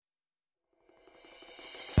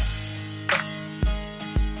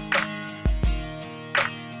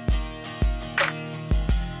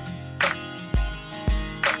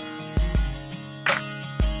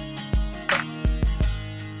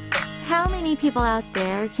people out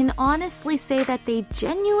there can honestly say that they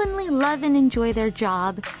genuinely love and enjoy their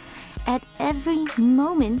job at every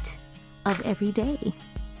moment of every day.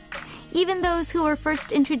 Even those who were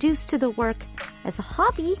first introduced to the work as a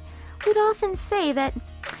hobby would often say that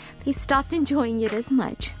they stopped enjoying it as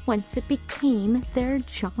much once it became their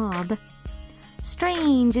job.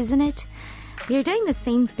 Strange, isn't it? You're doing the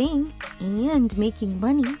same thing and making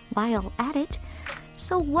money while at it.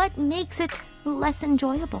 So what makes it less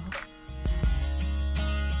enjoyable?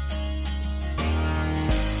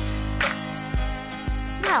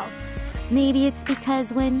 Well, maybe it's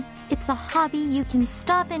because when it's a hobby, you can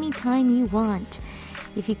stop anytime you want.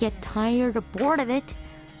 If you get tired or bored of it,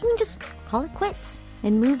 you can just call it quits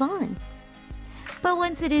and move on. But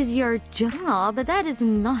once it is your job, that is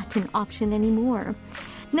not an option anymore.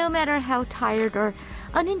 No matter how tired or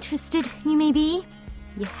uninterested you may be,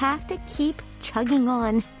 you have to keep chugging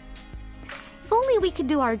on. If only we could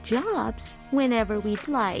do our jobs whenever we'd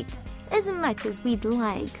like, as much as we'd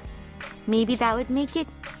like. Maybe that would make it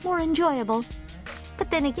more enjoyable.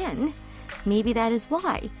 But then again, maybe that is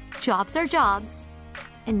why jobs are jobs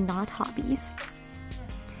and not hobbies.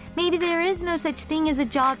 Maybe there is no such thing as a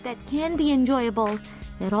job that can be enjoyable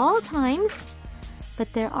at all times,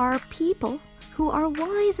 but there are people who are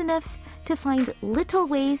wise enough to find little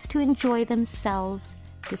ways to enjoy themselves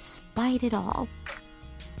despite it all.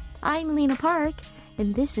 I'm Lena Park,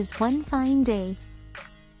 and this is One Fine Day.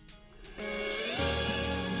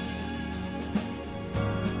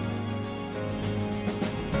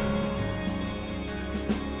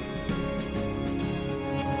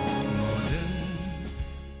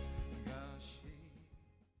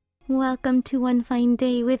 Welcome to One Fine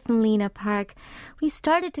Day with Lena Park. We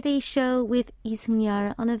started today's show with Lee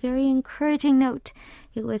Seung-yeol on a very encouraging note.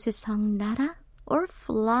 It was his song Nara or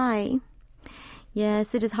Fly.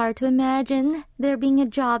 Yes, it is hard to imagine there being a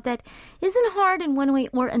job that isn't hard in one way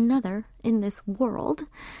or another in this world.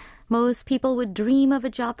 Most people would dream of a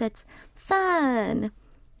job that's fun,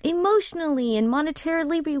 emotionally and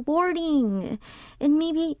monetarily rewarding, and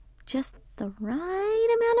maybe just the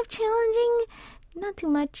right amount of challenging. Not too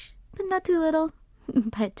much, but not too little.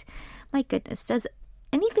 But my goodness, does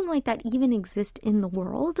anything like that even exist in the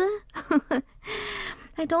world?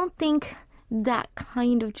 I don't think that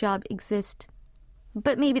kind of job exists.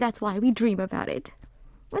 But maybe that's why we dream about it.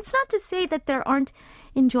 It's not to say that there aren't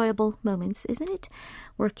enjoyable moments, isn't it?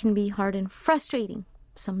 Work can be hard and frustrating,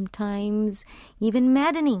 sometimes even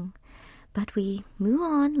maddening. But we move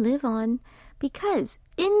on, live on, because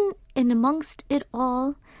in and amongst it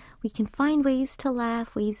all, we can find ways to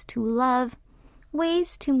laugh, ways to love,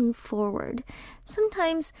 ways to move forward.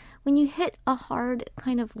 Sometimes when you hit a hard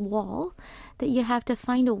kind of wall that you have to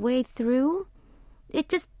find a way through,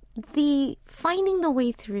 the finding the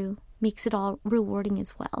way through makes it all rewarding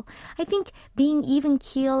as well. I think being even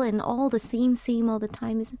keel and all the same all the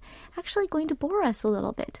time is actually going to bore us a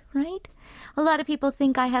little bit, right? A lot of people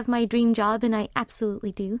think I have my dream job, and I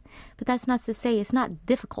absolutely do. But that's not to say it's not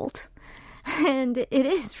difficult. And it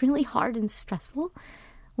is really hard and stressful.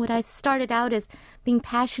 What I started out as being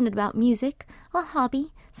passionate about music, a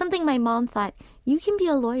hobby, something my mom thought, you can be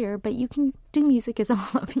a lawyer, but you can do music as a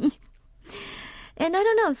hobby. And I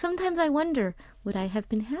don't know, sometimes I wonder, would I have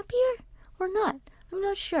been happier or not? I'm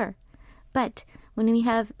not sure. But when we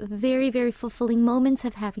have very, very fulfilling moments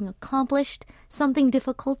of having accomplished something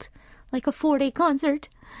difficult, like a 4-day concert,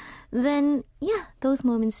 then yeah, those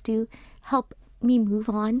moments do help me move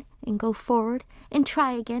on and go forward and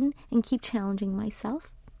try again and keep challenging myself.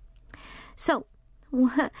 So,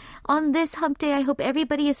 on this hump day, I hope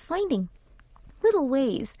everybody is finding little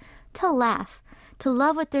ways to laugh, to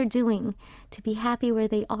love what they're doing, to be happy where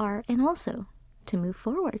they are, and also to move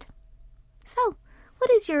forward. So, what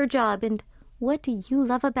is your job and what do you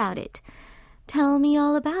love about it? Tell me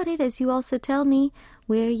all about it as you also tell me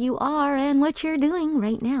where you are and what you're doing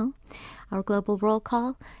right now. Our global roll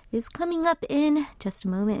call is coming up in just a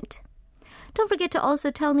moment. Don't forget to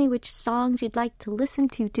also tell me which songs you'd like to listen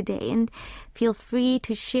to today, and feel free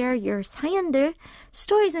to share your 사연들,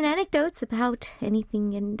 stories and anecdotes about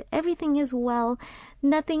anything and everything as well.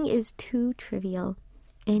 Nothing is too trivial.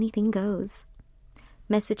 Anything goes.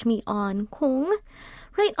 Message me on Kong,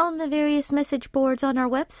 right on the various message boards on our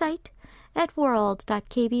website at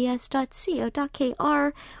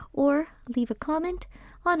world.kbs.co.kr, or leave a comment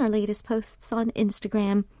on our latest posts on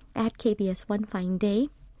Instagram at KBS One Fine Day,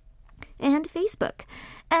 and Facebook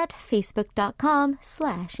at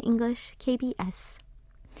facebook.com/EnglishKBS.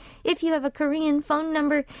 If you have a Korean phone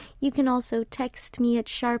number, you can also text me at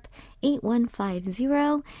sharp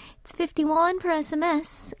 8150. It's 51 per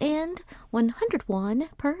SMS and 101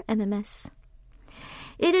 per MMS.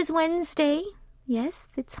 It is Wednesday. Yes,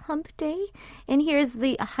 it's hump day. And here's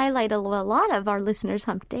the highlight of a lot of our listeners'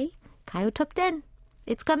 hump day. 가요 Top 10.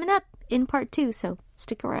 It's coming up in part 2, so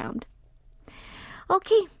stick around.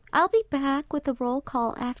 Okay, I'll be back with a roll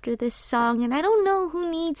call after this song, and I don't know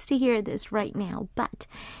who needs to hear this right now, but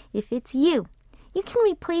if it's you, you can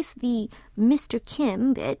replace the Mr.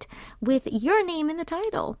 Kim bit with your name in the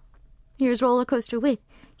title. Here's Roller Coaster with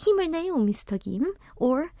힘을 내요, Mr. Kim,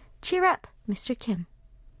 or Cheer Up, Mr. Kim.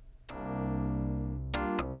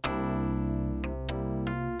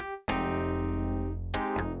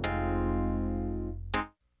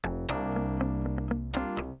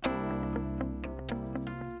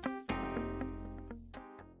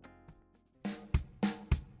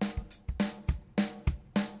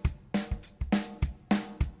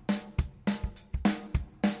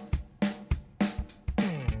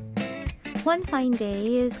 One Fine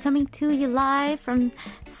Day is coming to you live from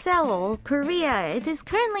Seoul, Korea. It is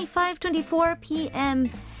currently 5:24 p.m.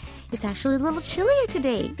 It's actually a little chillier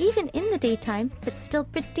today, even in the daytime, but still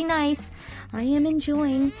pretty nice. I am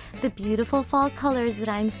enjoying the beautiful fall colors that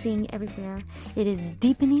I'm seeing everywhere. It is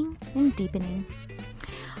deepening and deepening.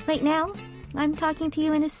 Right now, I'm talking to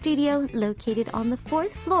you in a studio located on the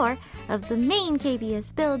 4th floor of the main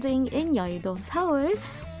KBS building in Yeouido, Seoul.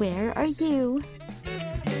 Where are you?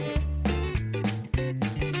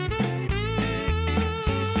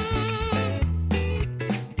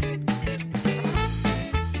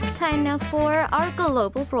 Time now for our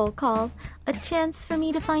global roll call. A chance for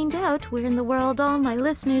me to find out where in the world all my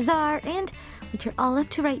listeners are and what you're all up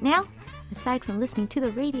to right now, aside from listening to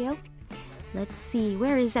the radio. Let's see,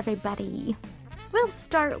 where is everybody? We'll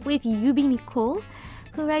start with Yubi Nicole,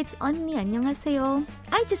 who writes, 언니 안녕하세요.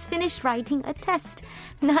 I just finished writing a test.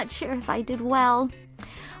 Not sure if I did well.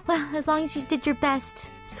 Well, as long as you did your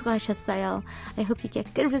best, 수고하셨어요. I hope you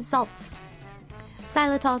get good results.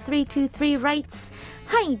 Xylitol323 writes,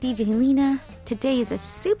 Hi, DJ Lena. Today is a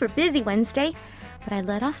super busy Wednesday, but I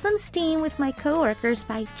let off some steam with my coworkers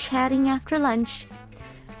by chatting after lunch.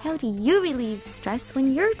 How do you relieve stress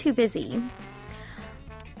when you're too busy?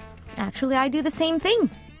 Actually, I do the same thing.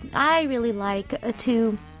 I really like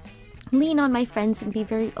to lean on my friends and be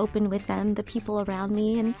very open with them, the people around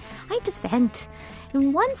me, and I just vent.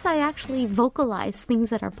 And once I actually vocalize things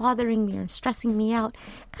that are bothering me or stressing me out,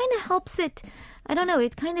 kind of helps it, I don't know,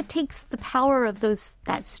 it kind of takes the power of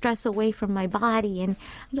that stress away from my body, and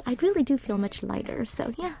I really do feel much lighter.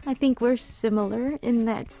 So yeah, I think we're similar in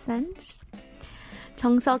that sense.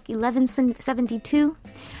 정석1172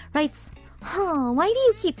 writes, why do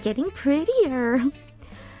you keep getting prettier?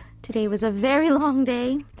 Today was a very long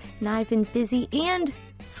day, and I've been busy and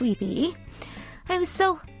sleepy. I was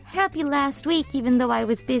so happy last week, even though I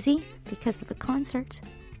was busy, because of the concert.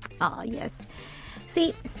 Oh, yes.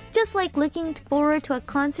 See, just like looking forward to a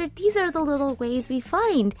concert, these are the little ways we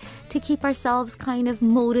find to keep ourselves kind of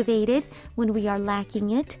motivated when we are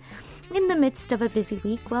lacking it. In the midst of a busy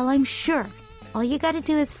week, well, I'm sure all you gotta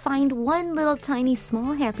do is find one little tiny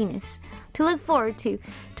small happiness to look forward to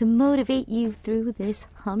motivate you through this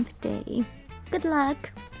hump day. Good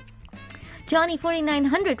luck.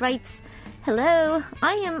 Johnny4900 writes, Hello,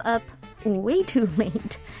 I am up way too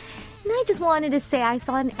late. And I just wanted to say I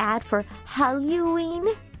saw an ad for Halloween,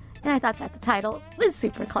 and I thought that the title was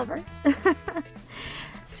super clever.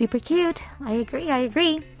 Super cute. I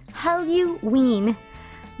agree. Halloween.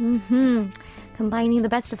 Combining the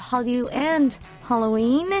best of Hallyu and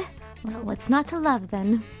Halloween. Well, what's not to love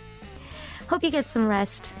then? Hope you get some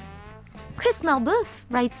rest. Chris Malbouf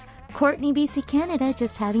writes, Courtney, BC, Canada,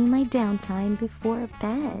 just having my downtime before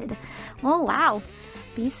bed. Oh, wow.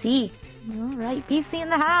 BC. All right, BC in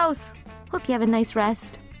the house. Hope you have a nice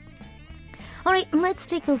rest. All right, let's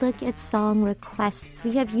take a look at song requests.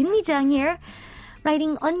 We have Yoonmi-jang here,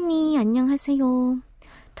 writing, 언니, 안녕하세요.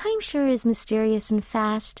 Time sure is mysterious and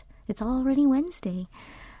fast. It's already Wednesday.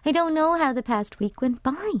 I don't know how the past week went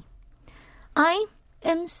by. I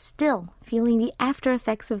am still feeling the after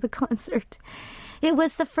effects of the concert. It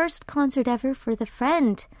was the first concert ever for the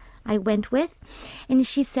friend I went with, and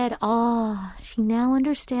she said, she now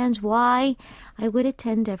understands why I would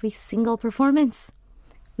attend every single performance.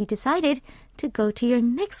 We decided to go to your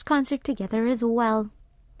next concert together as well.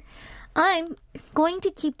 I'm going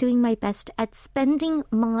to keep doing my best at spending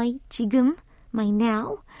my 지금, my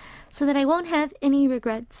now, so that I won't have any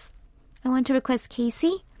regrets. I want to request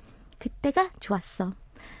Casey, 그때가 좋았어.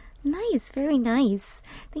 Nice, very nice.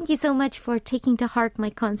 Thank you so much for taking to heart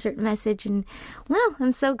my concert message, and well,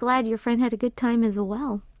 I'm so glad your friend had a good time as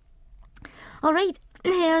well. All right,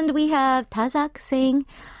 and we have Tazak saying,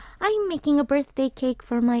 I'm making a birthday cake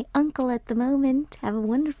for my uncle at the moment. Have a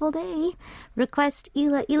wonderful day. Request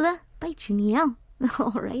Ila Ila by Juniel.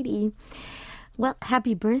 Alrighty. Well,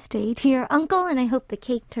 happy birthday to your uncle, and I hope the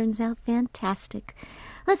cake turns out fantastic.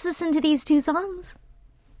 Let's listen to these two songs.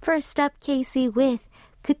 First up, Casey with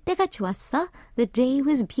그때가 좋았어, The Day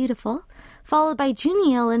Was Beautiful, followed by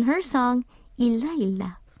Juniel and her song Illa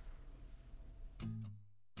Illa.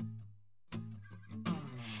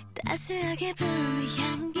 따스하게 부는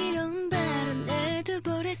향기로운 바람에 두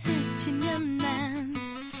볼에 스치면 난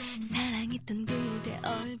사랑했던 그대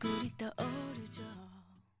얼굴이 떠오르죠.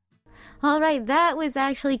 Alright, that was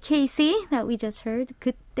actually Casey that we just heard.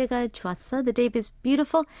 그때가 좋았어, The Day Was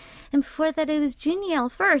Beautiful. And before that, it was Juniel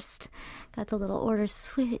first. Got the little order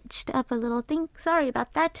switched up a little thing. Sorry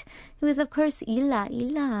about that. It was, of course, Illa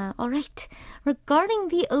Illa. Alright, regarding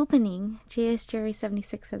the opening, JS Jerry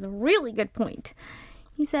 76 has a really good point.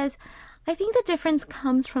 He says, I think the difference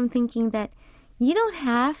comes from thinking that you don't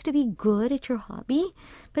have to be good at your hobby,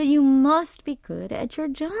 but you must be good at your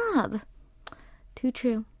job. Too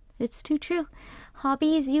true. It's too true.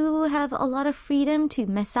 Hobbies, you have a lot of freedom to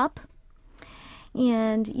mess up,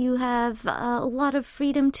 and you have a lot of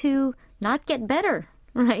freedom to not get better,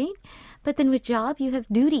 right? But then with job, you have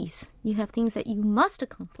duties. You have things that you must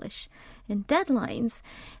accomplish and deadlines,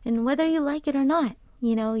 and whether you like it or not,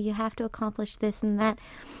 you know, you have to accomplish this and that.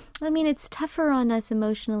 I mean, it's tougher on us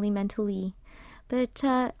emotionally, mentally, but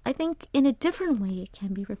I think in a different way it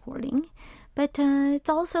can be rewarding. But it's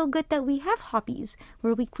also good that we have hobbies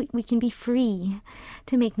where we can be free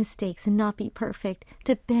to make mistakes and not be perfect,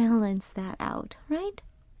 to balance that out, right?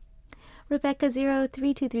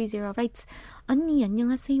 Rebecca03230 writes, 언니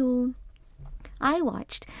안녕하세요. I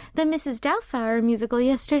watched the Mrs. Doubtfire musical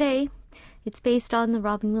yesterday. It's based on the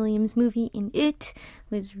Robin Williams movie, and it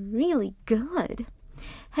was really good.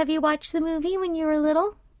 Have you watched the movie when you were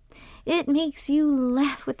little? It makes you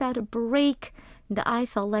laugh without a break. And I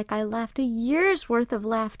felt like I laughed a year's worth of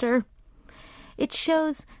laughter. It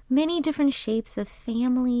shows many different shapes of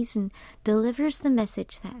families and delivers the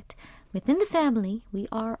message that within the family, we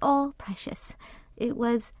are all precious. It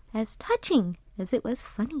was as touching as it was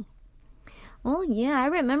funny. Oh, yeah, I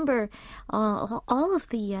remember all of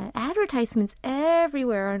the advertisements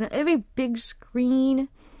everywhere on every big screen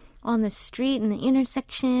on the street and the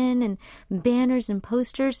intersection and banners and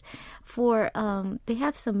posters for, they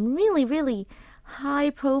have some really, really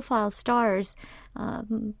high-profile stars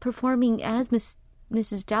performing as Mrs.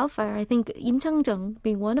 Doubtfire. I think Im Chang-jung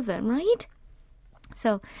being one of them, right?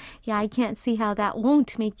 So, yeah, I can't see how that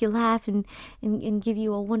won't make you laugh and give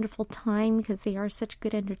you a wonderful time because they are such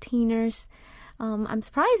good entertainers. I'm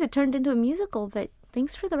surprised it turned into a musical, but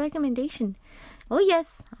thanks for the recommendation. Oh,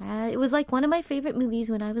 yes, it was like one of my favorite movies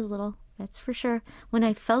when I was little, that's for sure, when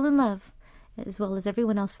I fell in love, as well as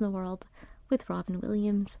everyone else in the world, with Robin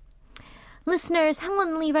Williams. Listeners,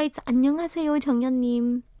 Hangwon Lee writes, 안녕하세요,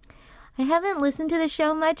 정연님. I haven't listened to the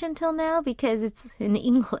show much until now because it's in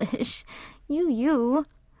English. You.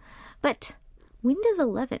 But Windows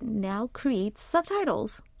 11 now creates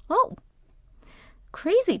subtitles. Oh,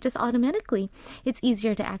 crazy, just automatically. It's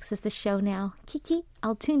easier to access the show now. Kiki,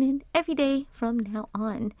 I'll tune in every day from now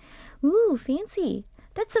on. Ooh, fancy.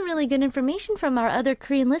 That's some really good information from our other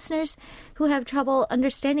Korean listeners who have trouble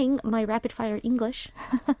understanding my rapid-fire English.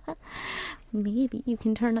 Maybe you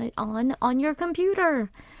can turn it on your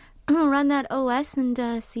computer. Run that OS and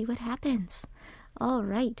see what happens. All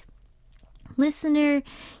right. Listener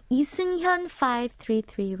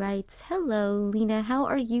이승현533 writes, Hello, Lena. How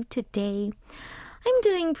are you today? I'm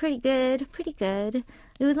doing pretty good.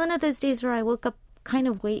 It was one of those days where I woke up kind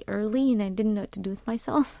of way early and I didn't know what to do with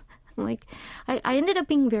myself. Like, I ended up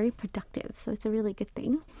being very productive, so it's a really good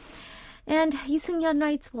thing. And 이승현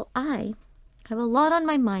writes, well, I have a lot on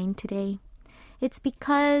my mind today. It's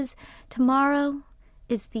because tomorrow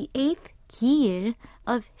is the 8th 기일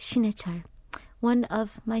of 신해철, one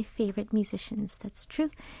of my favorite musicians. That's true.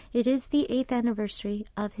 It is the 8th anniversary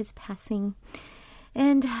of his passing.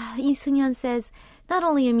 And 이승현 says, not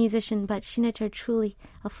only a musician, but 신해철 truly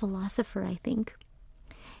a philosopher, I think.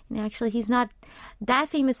 And actually, he's not that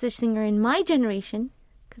famous a singer in my generation,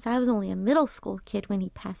 because I was only a middle school kid when he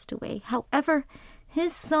passed away. However,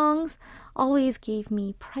 his songs always gave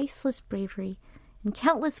me priceless bravery and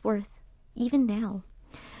countless worth, even now.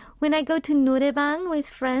 When I go to 노래방 with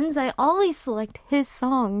friends, I always select his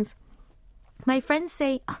songs. My friends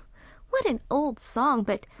say, oh, what an old song,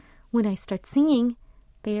 but when I start singing,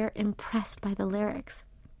 they are impressed by the lyrics.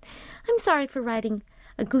 I'm sorry for writing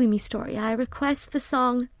a gloomy story. I request the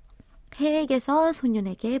song 해에게서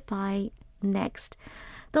소년에게 by Next.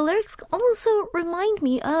 The lyrics also remind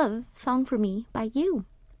me of Song for Me by You.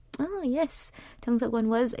 Oh, yes. Jung Seok-won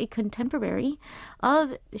was a contemporary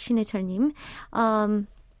of 신해철님.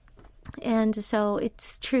 And so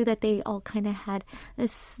it's true that they all kind of had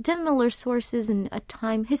similar sources and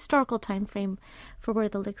a historical time frame for where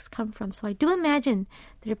the lyrics come from. So I do imagine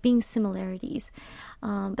there being similarities.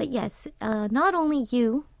 But yes, not only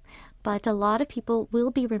you, but a lot of people will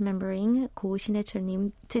be remembering 고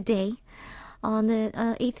신해철님 today on the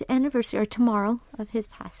 8th anniversary, or tomorrow, of his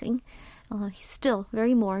passing. He's still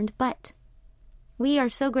very mourned, but we are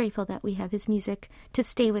so grateful that we have his music to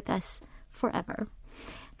stay with us forever.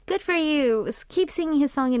 Good for you. Keep singing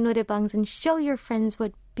his song in 노래방s and show your friends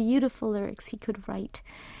what beautiful lyrics he could write.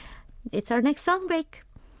 It's our next song break.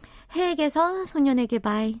 해에게서 소년에게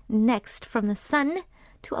by Next, From the Sun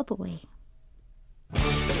to a Boy.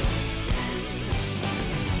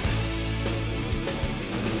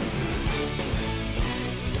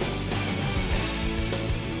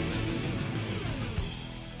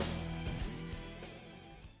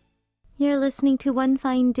 You're listening to One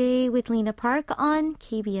Fine Day with Lena Park on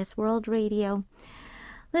KBS World Radio.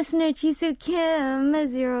 Listener Jisoo Kim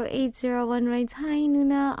 0801 writes, Hi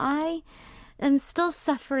Nuna, I am still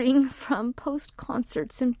suffering from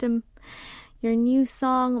post-concert symptom. Your new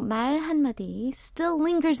song 말 한마디 still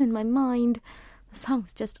lingers in my mind. The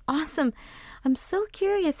song's just awesome. I'm so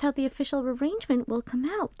curious how the official arrangement will come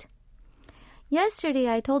out.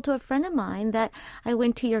 Yesterday I told to a friend of mine that I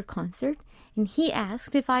went to your concert, and he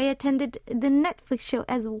asked if I attended the Netflix show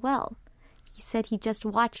as well. He said he just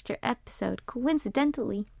watched your episode,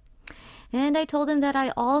 coincidentally. And I told him that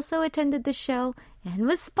I also attended the show and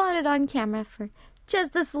was spotted on camera for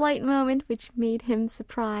just a slight moment, which made him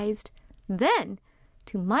surprised. Then,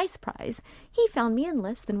 to my surprise, he found me in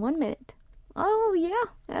less than 1 minute. Oh, yeah,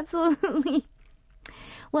 absolutely.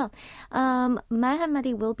 Well, 말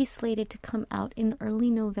한마디 will be slated to come out in early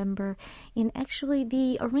November. And actually,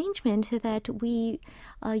 the arrangement that we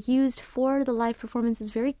used for the live performance is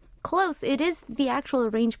very close. It is the actual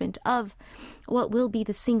arrangement of what will be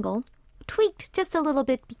the single. Tweaked just a little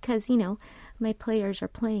bit because, my players are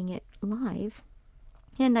playing it live.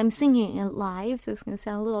 And I'm singing it live, so it's going to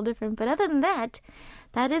sound a little different. But other than that,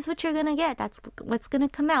 that is what you're going to get. That's what's going to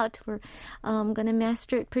come out. We're going to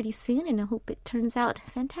master it pretty soon, and I hope it turns out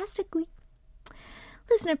fantastically.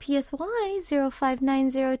 Listener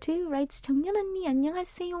PSY05902 writes, 정연 언니,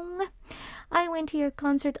 안녕하세요. I went to your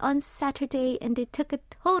concert on Saturday, and it took a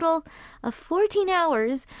total of 14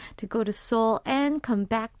 hours to go to Seoul and come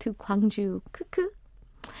back to Gwangju. Cuckoo.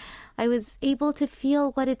 I was able to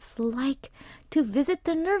feel what it's like to visit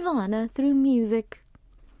the Nirvana through music.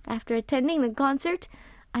 After attending the concert,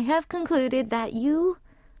 I have concluded that you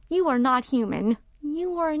are not human.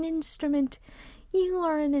 You are an instrument. You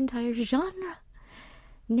are an entire genre.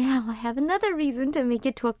 Now I have another reason to make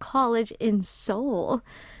it to a college in Seoul.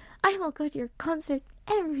 I will go to your concert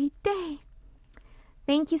every day.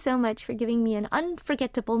 Thank you so much for giving me an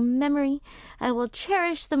unforgettable memory. I will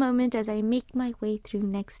cherish the moment as I make my way through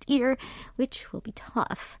next year, which will be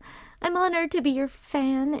tough. I'm honored to be your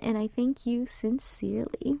fan, and I thank you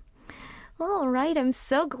sincerely. All right, I'm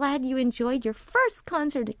so glad you enjoyed your first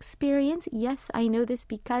concert experience. Yes, I know this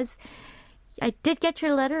because I did get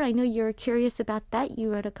your letter. I know you were curious about that.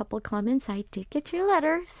 You wrote a couple comments. I did get your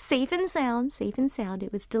letter. Safe and sound.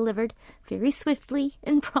 It was delivered very swiftly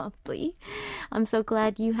and promptly. I'm so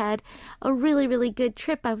glad you had a really, really good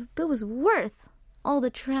trip. It was worth all the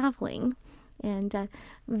traveling. And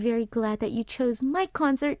very glad that you chose my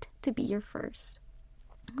concert to be your first.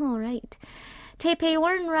 All right. Taipei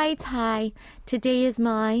Warren writes, Hi, today is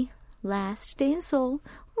my last day in Seoul.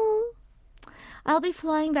 I'll be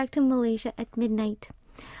flying back to Malaysia at midnight.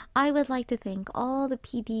 I would like to thank all the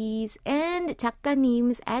PDs and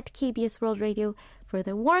작가님s at KBS World Radio for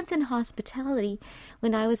their warmth and hospitality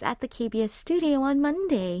when I was at the KBS studio on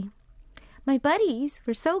Monday. My buddies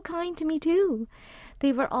were so kind to me too.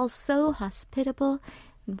 They were all so hospitable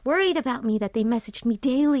and worried about me that they messaged me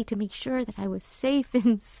daily to make sure that I was safe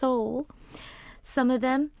in Seoul. Some of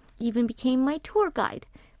them even became my tour guide,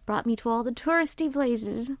 brought me to all the touristy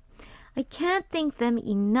places. I can't thank them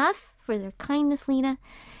enough for their kindness, Lena.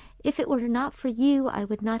 If it were not for you, I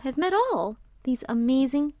would not have met all these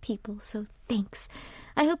amazing people, so thanks.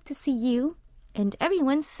 I hope to see you and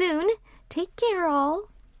everyone soon. Take care, all.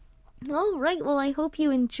 All right, well, I hope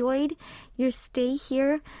you enjoyed your stay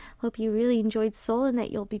here. Hope you really enjoyed Seoul and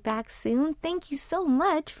that you'll be back soon. Thank you so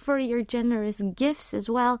much for your generous gifts as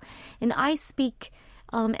well. And I speak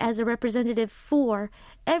as a representative for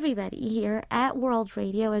everybody here at World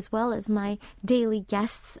Radio, as well as my daily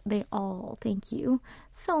guests. They all thank you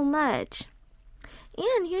so much.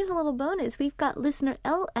 And here's a little bonus. We've got listener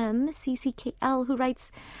LMCCKL who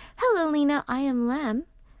writes, Hello, Lena. I am Lam,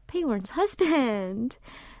 Peiwon's husband.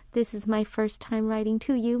 This is my first time writing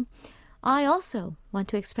to you. I also want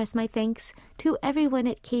to express my thanks to everyone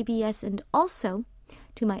at KBS and also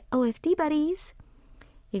to my OFD buddies.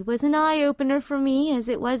 It was an eye-opener for me as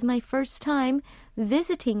it was my first time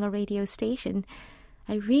visiting a radio station.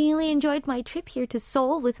 I really enjoyed my trip here to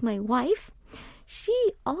Seoul with my wife.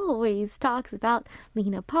 She always talks about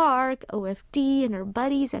Lena Park, OFD, and her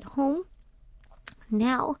buddies at home.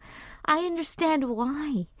 Now, I understand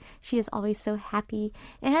why she is always so happy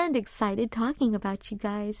and excited talking about you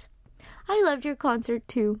guys. I loved your concert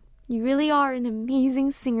too. You really are an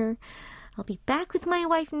amazing singer. I'll be back with my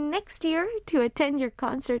wife next year to attend your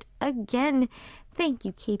concert again. Thank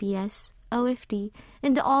you, KBS, OFD,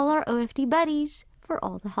 and all our OFD buddies for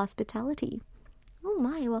all the hospitality. Oh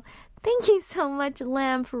my, well, thank you so much,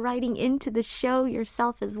 Lam, for writing into the show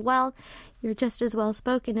yourself as well. You're just as well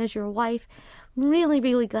spoken as your wife. Really,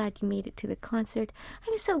 really glad you made it to the concert.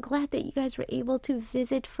 I'm so glad that you guys were able to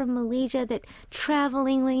visit from Malaysia, that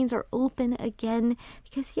traveling lanes are open again.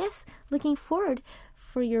 Because yes, looking forward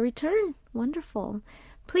for your return. Wonderful.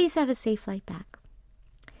 Please have a safe flight back.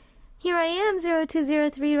 Here I am,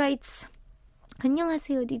 0203 writes,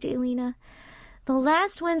 안녕하세요, DJ Lena. The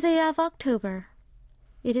last Wednesday of October.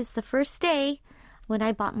 It is the first day when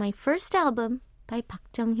I bought my first album by Park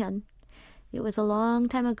Jung-hyun. It was a long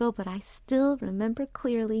time ago, but I still remember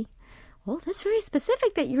clearly. Well, that's very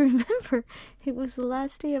specific that you remember. It was the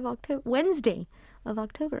last day of October, Wednesday of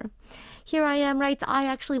October. Here I am writes, I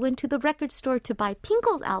actually went to the record store to buy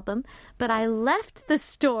Pinkle's album, but I left the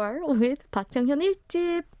store with Park Jung-hyun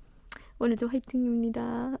 1집. 오늘도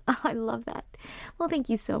화이팅입니다. Oh, I love that. Well, thank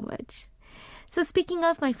you so much. So speaking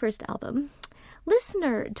of my first album,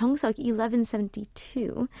 listener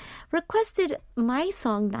정석1172 requested my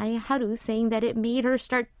song 나의 하루, saying that it made her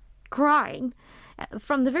start crying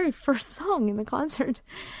from the very first song in the concert.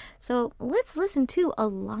 So let's listen to a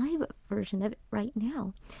live version of it right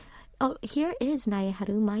now. Oh, here is 나의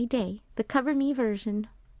하루, My Day, the Cover Me version.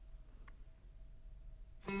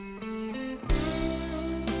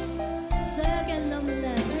 저에겐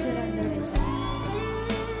너무나 특별한 노래죠.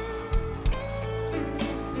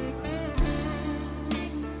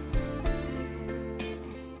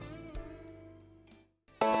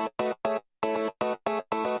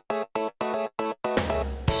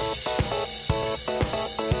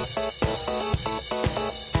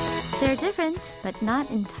 They're different, but not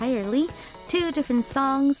entirely. Two different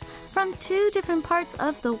songs from two different parts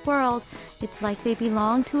of the world. It's like they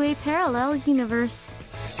belong to a parallel universe.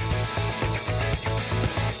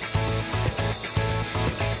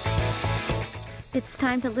 It's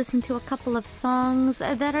time to listen to a couple of songs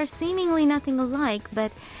that are seemingly nothing alike,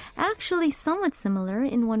 but actually somewhat similar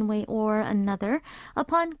in one way or another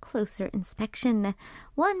upon closer inspection.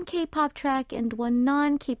 One K-pop track and one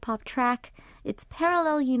non-K-pop track. It's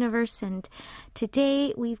Parallel Universe, and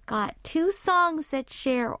today we've got two songs that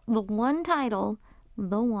share the one title,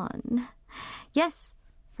 The One. Yes,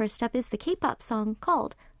 first up is the K-pop song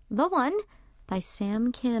called The One by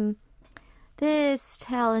Sam Kim. This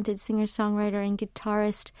talented singer-songwriter and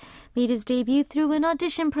guitarist made his debut through an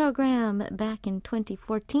audition program back in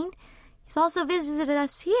 2014. He's also visited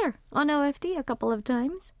us here on OFD a couple of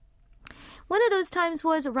times. One of those times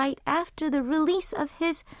was right after the release of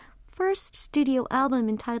his first studio album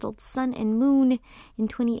entitled Sun and Moon in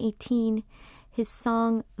 2018. His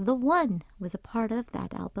song The One was a part of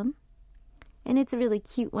that album. And it's a really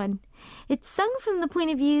cute one. It's sung from the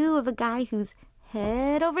point of view of a guy who's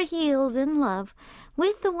head over heels in love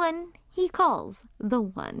with the one he calls the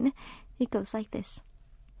one. It goes like this.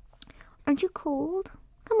 Aren't you cold?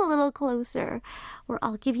 Come a little closer, or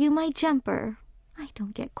I'll give you my jumper. I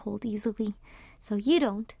don't get cold easily, so you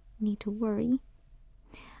don't need to worry.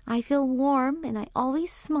 I feel warm, and I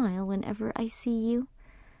always smile whenever I see you.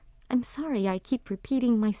 I'm sorry I keep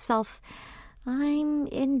repeating myself. I'm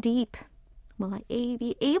in deep. Will I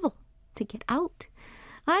be able to get out?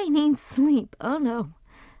 I need sleep. Oh no.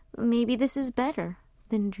 Maybe this is better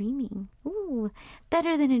than dreaming. Ooh,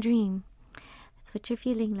 better than a dream. That's what you're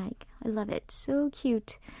feeling like. I love it. So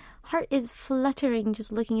cute. Heart is fluttering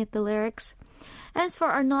just looking at the lyrics. As for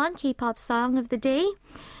our non-K-pop song of the day,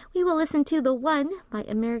 we will listen to The One by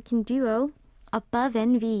American duo Above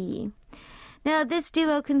Envy. Now, this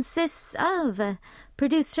duo consists of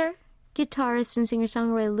producer, guitarist and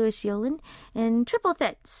singer-songwriter Louis Yolin, and triple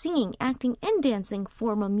threat singing, acting, and dancing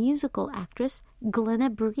former musical actress Glenna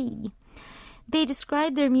Bree. They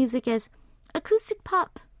describe their music as acoustic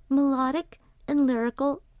pop, melodic, and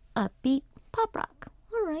lyrical upbeat pop rock.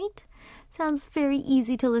 All right. sounds very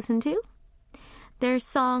easy to listen to. Their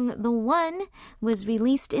song, The One, was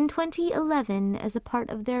released in 2011 as a part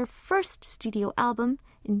of their first studio album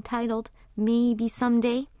entitled Maybe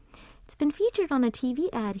Someday. It's been featured on a TV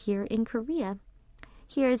ad here in Korea.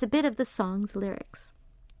 Here is a bit of the song's lyrics.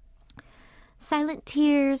 Silent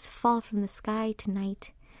tears fall from the sky tonight.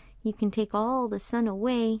 You can take all the sun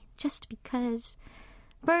away just because.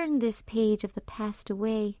 Burn this page of the past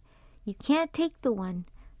away. You can't take the one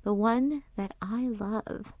that I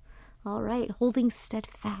love. All right, holding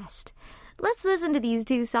steadfast. Let's listen to these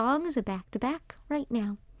two songs back to back right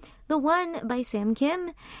now. The One by Sam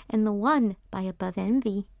Kim and The One by Above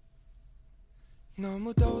Envy.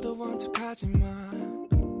 너무 도도한 척하지 마.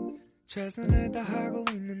 최선을 다하고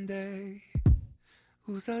있는데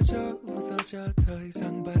웃어줘 더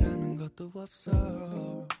이상 바라는 것도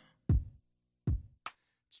없어.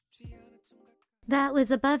 That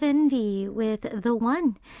was Above Envy with The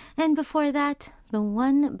One. And before that, The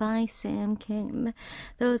One by Sam Kim.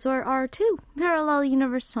 Those were our two Parallel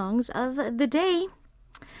Universe songs of the day.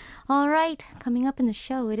 All right, coming up in the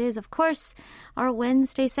show, it is, of course, our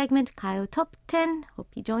Wednesday segment, Gayo Top 10. Hope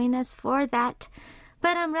you join us for that.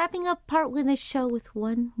 But I'm wrapping up part one of the show with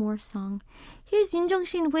one more song. Here's Yoon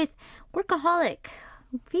Jong-shin with Workaholic,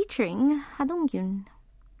 featuring Ha Dong-gyun.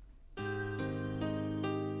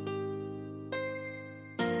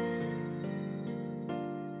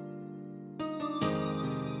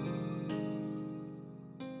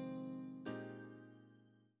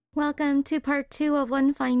 Welcome to part 2 of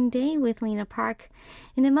One Fine Day with Lena Park.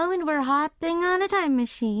 In a moment, we're hopping on a time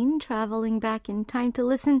machine, traveling back in time to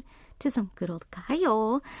listen to some good old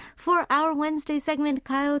Gayo for our Wednesday segment,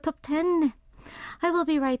 Gayo Top 10. I will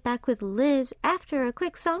be right back with Liz after a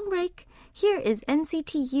quick song break. Here is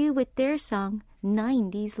NCT U with their song,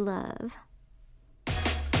 90s Love.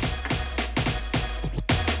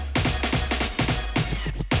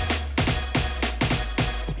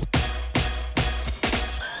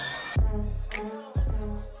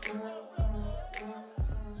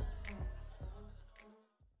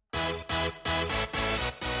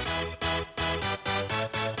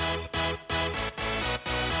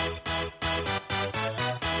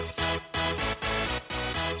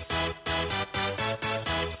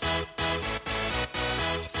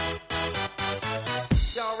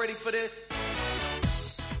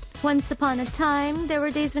 Once upon a time, there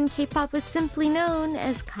were days when K-pop was simply known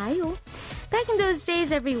as Gayo. Back in those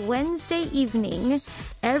days, every Wednesday evening,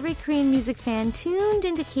 every Korean music fan tuned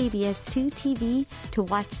into KBS2 TV to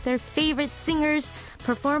watch their favorite singers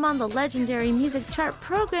perform on the legendary music chart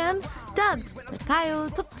program dubbed the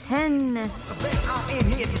Gayo Top 10.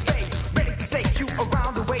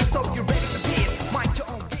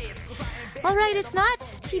 All right, it's not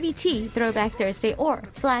TBT, Throwback Thursday, or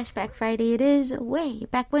Flashback Friday. It is way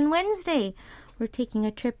back when Wednesday. We're taking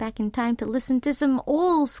a trip back in time to listen to some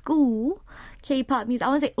old school K-pop music. I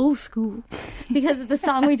want to say old school because of the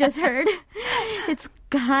song we just heard. It's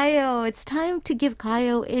Gayo. It's time to give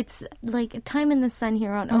Gayo its like time in the sun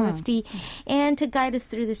here on OFD. And to guide us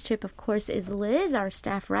through this trip, of course, is Liz, our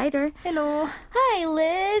staff writer. Hello. Hi,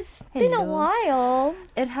 Liz. Hello. Been a while.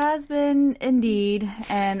 It has been indeed,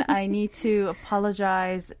 and I need to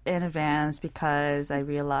apologize in advance because I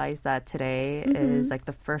realized that today is like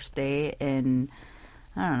the first day in,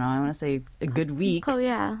 I don't know, I want to say a good week. Oh,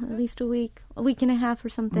 yeah, at least a week and a half or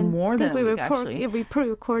something. More than a week, actually. We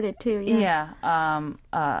pre-recorded too, yeah.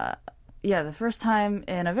 Yeah, the first time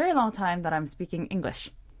in a very long time that I'm speaking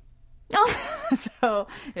English. Oh. So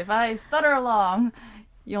if I stutter along,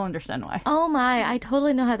 you'll understand why. Oh my, I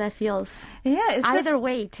totally know how that feels. Yeah, it's either just,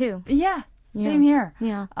 way too. Yeah, same here.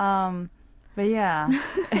 Yeah. But yeah,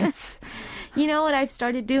 it's... You know what I've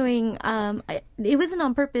started doing? It wasn't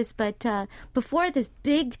on purpose, but before this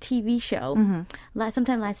big TV show,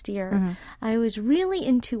 sometime last year, I was really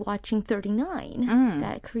into watching 39,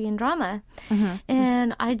 that Korean drama.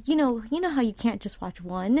 And you know how you can't just watch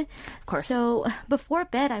one. Of course. So before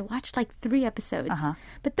bed, I watched like 3 episodes.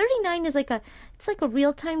 But 39 is like a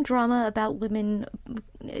real-time drama about women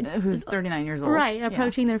who's 39 years old. Right,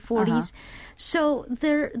 approaching their 40s. So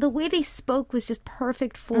the way they spoke was just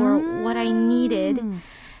perfect for what I needed.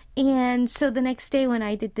 And so the next day when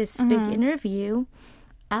I did this big interview,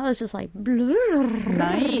 I was just like,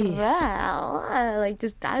 nice. Wow. I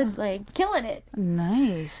was like killing it.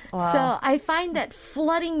 Nice. Wow. So I find that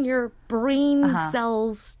flooding your brain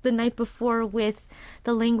cells the night before with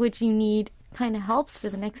the language you need kind of helps for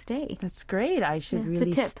the next day. That's great. I should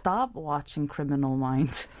really stop watching Criminal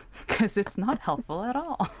Minds because it's not helpful at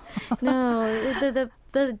all. No,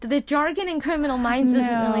 the jargon in Criminal Minds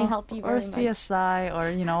doesn't really help you very or much. CSI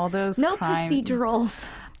or all those no crime. procedurals.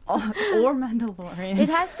 or Mandalorian. It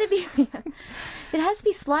has to be. It has to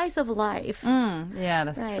be slice of life. Yeah,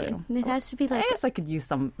 that's Right. true. It has to be I like. guess I could use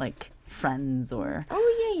some like Friends or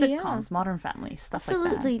Yeah. sitcoms, Modern Family, stuff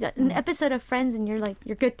Absolutely. like that. An episode of Friends and you're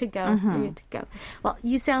good to go. You're good to go. Well,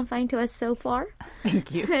 you sound fine to us so far.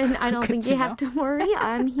 Thank you. And I don't Good think to you have know. to worry.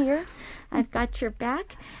 I'm here. I've got your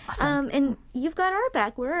back. Awesome. And you've got our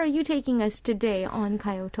back. Where are you taking us today on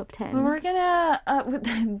Kayo Top 10? We're gonna.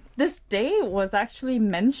 This day was actually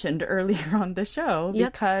mentioned earlier on the show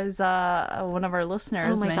Yep. because one of our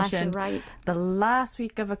listeners Oh my gosh, you're mentioned right. the last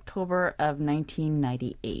week of October of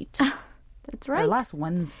 1998. That's Or right. last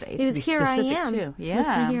Wednesday, It to was be Here I specific Am. too.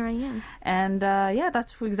 Listen, Here I Am. And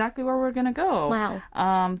that's exactly where we're gonna go. Wow.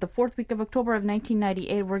 The fourth week of October of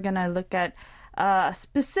 1998, we're gonna look at a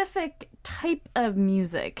specific type of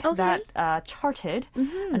music Okay. that charted.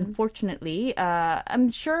 Unfortunately, I'm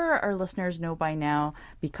sure our listeners know by now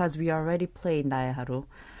because we already played 나의 하루.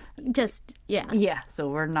 Just, yeah. Yeah, so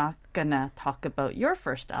we're not gonna talk about your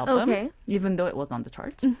first album, Okay. even though it was on the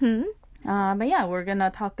charts. But yeah, we're gonna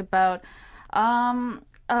talk about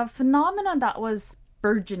a phenomenon that was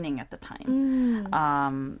burgeoning at the time.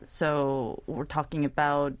 So we're talking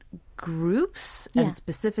about groups Yeah. and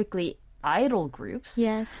specifically idol groups.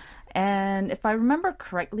 Yes. And if I remember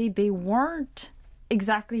correctly, they weren't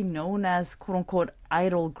exactly known as quote unquote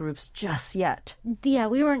idol groups just yet. Yeah,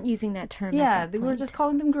 we weren't using that term. Yeah, at that they were point. just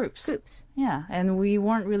calling them groups. Groups. Yeah, and we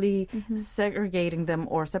weren't really segregating them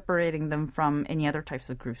or separating them from any other types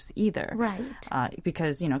of groups either. Right.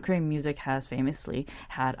 Because, Korean music has famously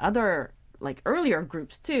had other like earlier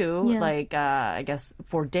groups too. Yeah. Like I guess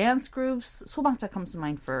for dance groups, 소방차 comes to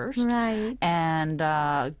mind first. Right. And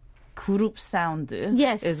group sound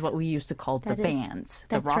Yes. is what we used to call the That is- bands,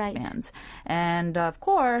 the that's rock right. bands. And of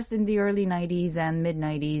course, in the early 90s and mid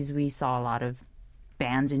 90s, we saw a lot of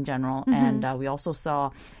bands in general. Mm-hmm. And we also saw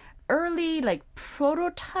early like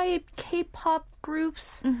prototype K-pop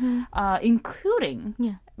groups, including,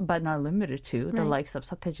 Yeah. but not limited to, the Right. likes of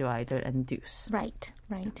서태지와 아이들 and Deuce. Right.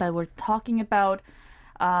 Right. But we're talking about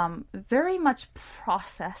very much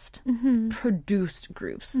processed, Mm-hmm. produced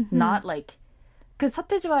groups, not like because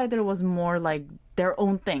서태지와 아이들 was more like their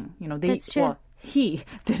own thing. They That's true. he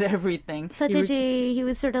did everything. Satoshi, he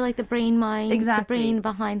was sort of like the brain mind, Exactly. the brain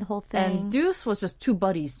behind the whole thing. And Deuce was just two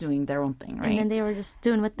buddies doing their own thing, right? And then they were just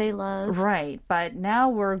doing what they love. Right, but now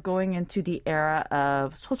we're going into the era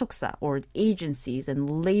of 소속사 or agencies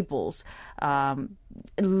and labels,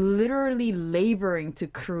 literally laboring to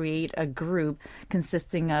create a group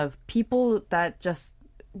consisting of people that just,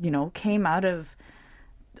 came out of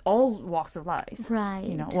all walks of lives. Right.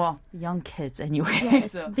 Young kids anyway.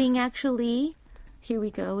 Yes, So- being actually, here we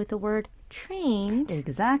go with the word trained.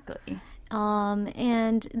 Exactly.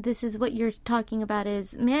 And this is what you're talking about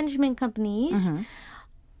is management companies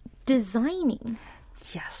designing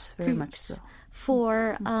Yes, very much groups so.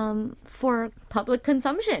 for public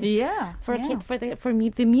consumption. Yeah. For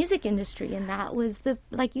the music industry, and that was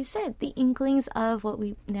like you said, the inklings of what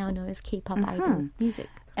we now know as K-pop idol music.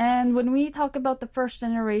 And when we talk about the first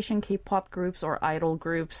generation K-pop groups or idol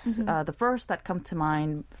groups, the first that come to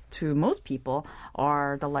mind to most people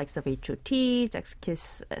are the likes of H.O.T.,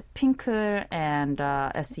 Jax-Kiss, Pink, and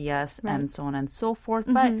SES, and so on and so forth.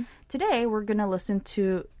 But today we're going to listen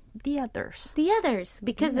to the others. The others,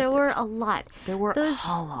 because there were a lot. There were those,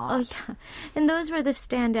 a lot. Oh, yeah. And those were the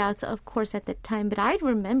standouts, of course, at the time. But I'd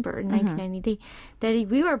remember in 1990 that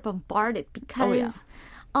we were bombarded because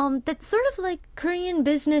that's sort of like Korean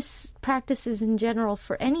business practices in general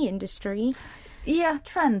for any industry. Yeah,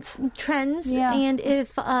 trends. Trends. Yeah. And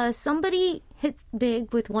if somebody hits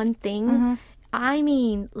big with one thing, I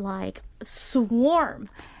mean like a swarm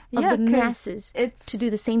of Yeah, the 'cause masses it's- to do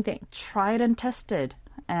the same thing. Tried and tested.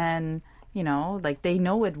 And, like they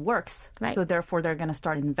know it works. Right. So therefore they're going to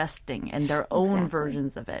start investing in their own Exactly.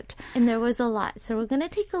 versions of it. And there was a lot. So we're going to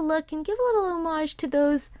take a look and give a little homage to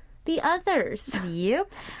the others.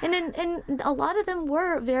 Yep. And a lot of them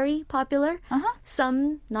were very popular.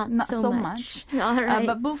 Some not so much. All right.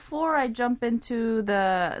 But before I jump into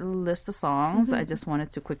the list of songs, I just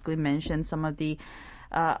wanted to quickly mention some of the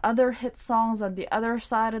other hit songs on the other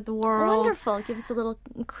side of the world. Wonderful. Give us a little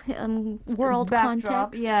world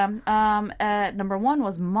Backdrop, context. yeah. At number one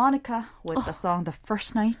was Monica with the song "The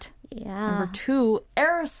First Night." Yeah. Number two,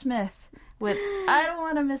 Aerosmith with "I Don't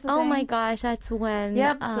Want to Miss a Thing." Oh my gosh, that's when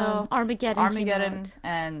Yep. So Armageddon came out.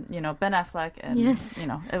 and Ben Affleck and Yes.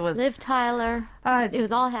 it was Liv Tyler. it's- It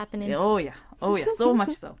was all happening. Oh yeah. Oh yeah, so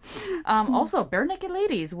much so. Also, Bare Naked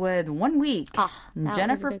Ladies with 1 Week. Ah, that was a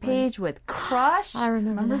Jennifer big one. Page with Crush. I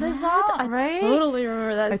remember this that. song, I right? totally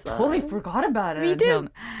remember that I song. totally forgot about it. Me too.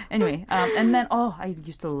 Anyway, and then I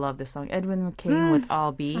used to love this song, Edwin McCain with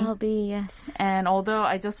I'll Be. I'll be, yes. And although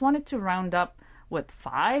I just wanted to round up with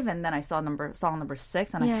 5, and then I saw song number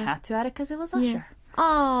 6, and I Yeah. had to add it because it was Usher.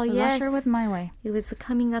 Oh, It was yes. Usher with My Way. It was the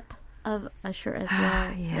coming up of Usher as well.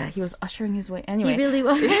 Yeah, Yes. he was ushering his way. He Anyway. really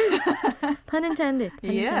was. Pun intended.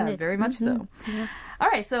 Pun Yeah, intended. very much so. Yeah. All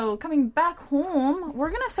right, so coming back home, we're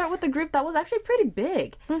going to start with a group that was actually pretty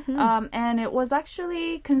big. And it was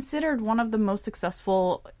actually considered one of the most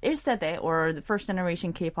successful 1세대 or the first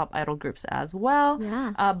generation K-pop idol groups as well.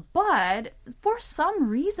 Yeah. But for some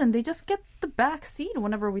reason, they just get the back seat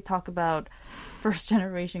whenever we talk about first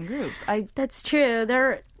generation groups. That's true.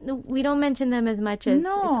 We don't mention them as much as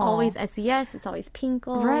No. it's always SES, it's always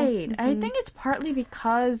Pinkle. Right. I think it's partly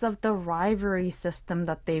because of the rivalry system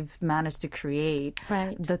that they've managed to create.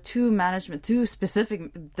 Right. The two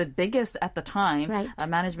specific, the biggest at the time, Right.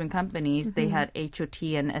 management companies, they had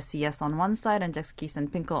HOT and SES on one side and Jax Kiss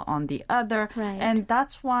and Pinkle on the other. Right. And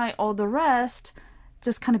that's why all the rest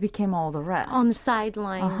just kind of became all the rest. On the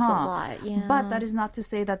sidelines a lot. Yeah. But that is not to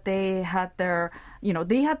say that they had their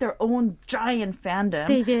own giant fandom.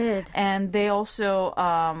 They did. And they also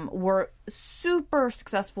were super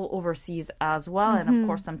successful overseas as well. And of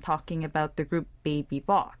course, I'm talking about the group Baby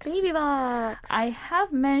Box. Baby Box. I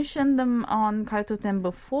have mentioned them on Kaitoten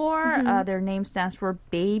before. Their name stands for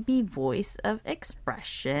Baby Voice of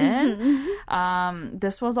Expression.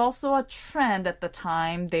 This was also a trend at the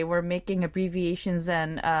time. They were making abbreviations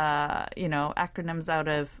and acronyms out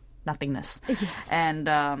of nothingness. Yes. And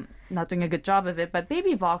not doing a good job of it. But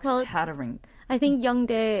Baby Vox Well, had a ring. I think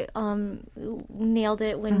Youngdae nailed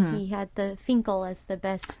it when he had the Finkel as the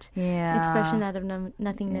best expression out of Yeah,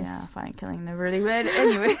 nothingness. fine, killing the really red.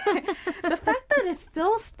 Anyway, the fact that it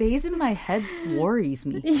still stays in my head worries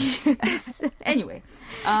me. Anyway,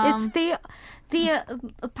 It's the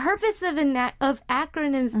purpose of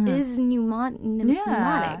acronyms is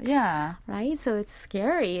mnemonic. Yeah. Right? So it's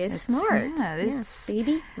scary. It's smart. yeah, it's-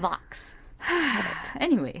 Baby Vox.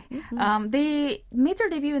 Anyway, they made their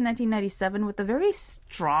debut in 1997 with a very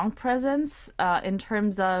strong presence in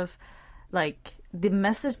terms of like the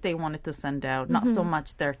message they wanted to send out, not so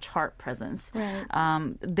much their chart presence.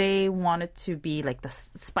 Right. They wanted to be like the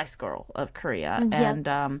Spice Girl of Korea, Yep.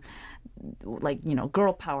 and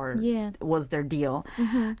girl power was their deal,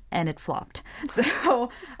 and it flopped. So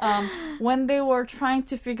when they were trying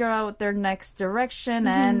to figure out their next direction,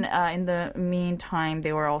 and in the meantime,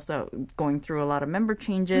 they were also going through a lot of member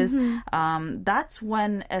changes, that's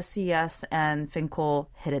when SES and Finkel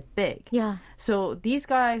hit it big. Yeah. So these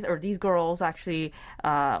guys, or these girls, actually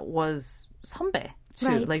was 선배. Too.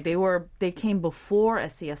 Right. Like they came before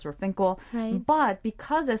SES or Finkel, Right. but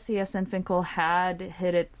because SES and Finkel had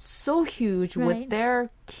hit it so huge Right. with their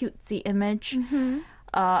cutesy image,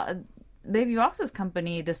 Baby Box's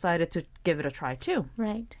company decided to give it a try too,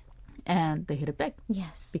 Right. and they hit it big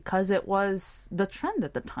Yes. because it was the trend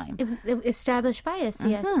at the time. Established by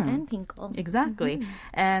SES and Pinkle. Exactly.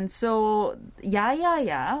 And so Ya Ya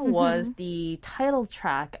Ya was the title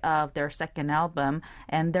track of their second album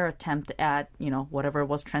and their attempt at, whatever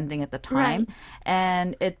was trending at the time. Right.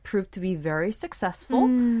 And it proved to be very successful.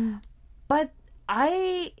 But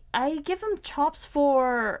I give them chops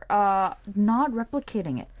for not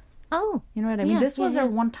replicating it. Oh. You know what I mean? Yeah, This was yeah, their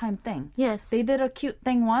yeah. one-time thing. Yes. They did a cute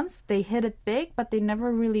thing once, they hit it big, but they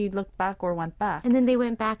never really looked back or went back. And then they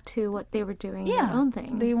went back to what they were doing, their own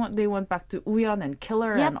thing. They went back to Uyeon and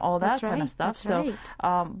Killer Yep, and all that that's kind of right, stuff. that's So,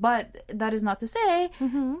 but that is not to say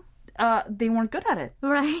they weren't good at it.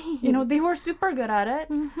 Right. They were super good at it,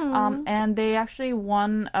 and they actually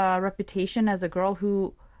won a reputation as a girl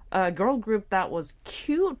group that was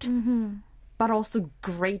cute, but also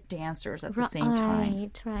great dancers at the same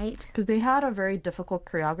time. Right. Because they had a very difficult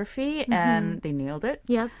choreography, and they nailed it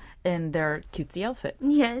Yep. in their cutesy outfit.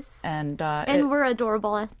 Yes. And We're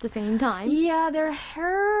adorable at the same time. yeah, their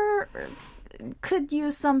hair could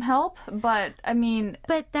use some help, but I mean,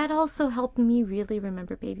 But that also helped me really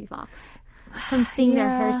remember Baby Vox from seeing their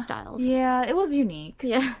hairstyles. Yeah, it was unique.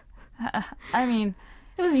 Yeah. I mean,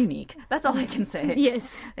 it was unique. That's all I can say.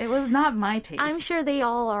 Yes. It was not my taste. I'm sure they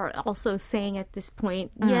all are also saying at this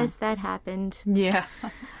point, yes, that happened. Yeah.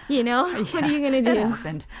 What are you going to It do?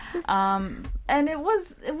 happened. And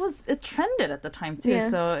it trended at the time too. Yeah.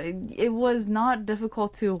 So it was not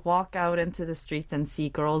difficult to walk out into the streets and see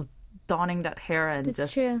girls donning that hair and That's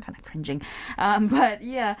just true. kind of cringing. But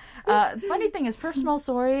yeah, funny thing is, personal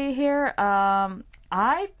story here.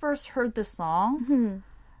 I first heard this song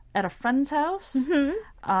at a friend's house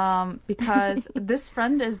because this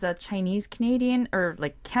friend is a Chinese Canadian or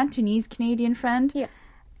like Cantonese Canadian friend. Yeah.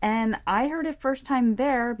 And I heard it first time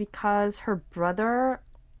there because her brother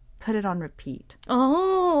put it on repeat.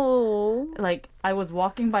 Oh. Like I was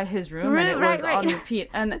walking by his room and it was on repeat.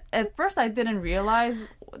 And at first I didn't realize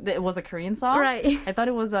that it was a Korean song. Right. I thought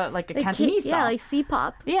it was like a Cantonese song. Yeah, like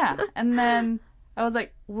C-pop. Yeah. And then I was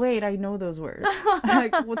like, wait, I know those words.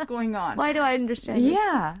 Like, what's going on? Why do I understand this?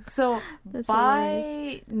 Yeah. So That's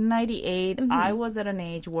by 98, I was at an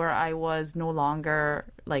age where I was no longer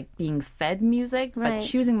like being fed music, Right. but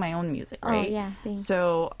choosing my own music, right? Oh, yeah.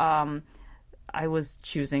 So I was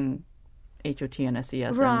choosing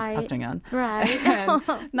HOTNSES Right. and Apjangan. Right.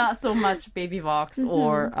 And not so much Baby Vox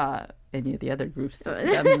or any of the other groups that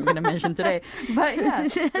I'm going to mention today. But yeah.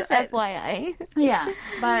 Just FYI. Yeah,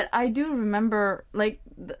 but I do remember, like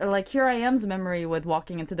here I am's memory with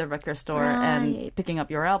walking into the record store and Right. picking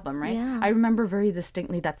up your album, right? Yeah. I remember very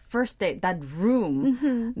distinctly that first day, that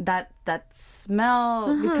room, that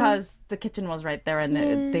smell, because the kitchen was right there and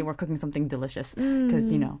they were cooking something delicious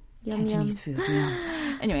because, you know, Yum, Cantonese food.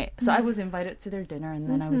 Yeah. Anyway, so I was invited to their dinner and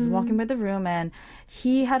then I was walking by the room and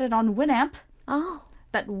he had it on Winamp. Oh,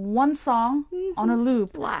 That one song on a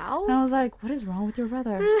loop. wow. And I was like, what is wrong with your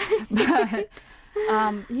brother? But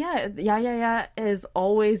yeah is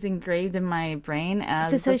always engraved in my brain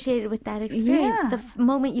as It's associated with that experience. Yeah. The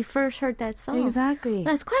moment you first heard that song. Exactly.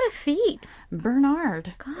 That's quite a feat.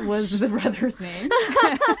 Bernard was the brother's name.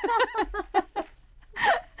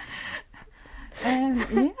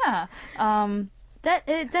 And yeah. That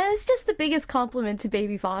is just the biggest compliment to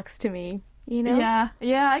Baby Vox to me. You know?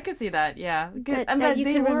 Yeah, I could see that. Yeah, good. That you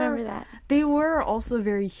can remember that. They were also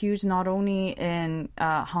very huge, not only in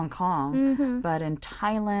Hong Kong, but in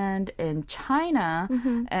Thailand, in China.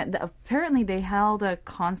 And apparently, they held a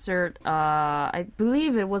concert. I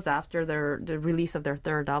believe it was after the release of their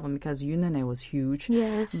third album because Yunene was huge.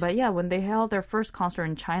 Yes. But yeah, when they held their first concert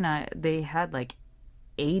in China, they had like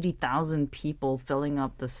 80,000 people filling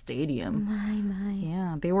up the stadium. My.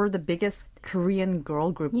 Yeah, they were the biggest Korean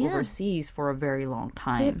girl group overseas for a very long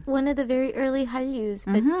time. One of the very early Hallus,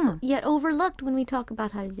 but yet overlooked when we talk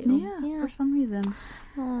about Hallyu. Yeah, for some reason.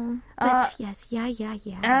 Oh, but yes, yeah.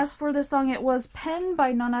 As for the song, it was penned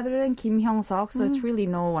by none other than Kim Hyung-sok, so it's really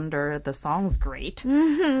no wonder the song's great.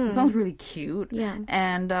 The song's really cute. Yeah.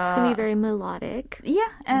 And It's going to be very melodic. yeah,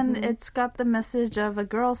 and it's got the message of a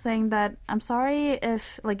girl saying that, I'm sorry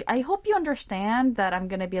if, like, I hope you understand that I'm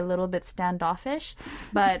going to be a little bit standoffish,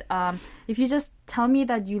 but if you just tell me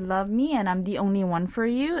that you love me and I'm the only one for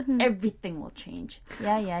you, everything will change.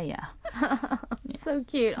 Yeah. So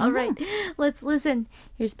cute. All right, let's listen.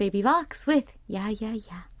 Here's Baby Vox with Yeah.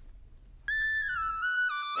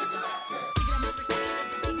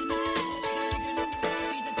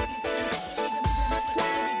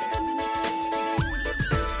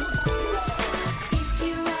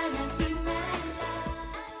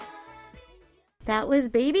 That was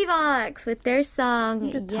Baby Vox with their song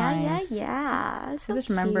Good Yeah. times. So I just cute.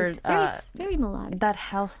 remembered, very melodic. that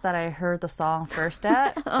house that I heard the song first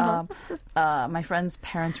at, my friend's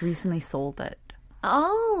parents recently sold it.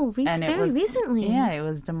 Oh, And it very was- recently. Yeah, it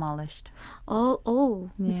was demolished. Oh,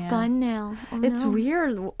 it's Yeah. gone now. Oh, It's no.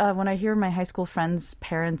 weird when I hear my high school friends'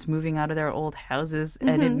 parents moving out of their old houses,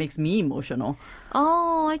 and it makes me emotional.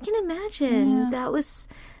 Oh, I can imagine. Yeah. That was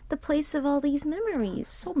the place of all these memories.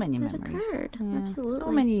 So many that memories. occurred. Yeah.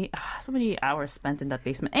 Absolutely. So many hours spent in that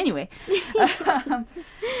basement. Anyway,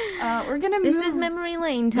 we're gonna This move. is memory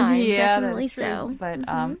lane time. Yeah, Definitely that's true. so. But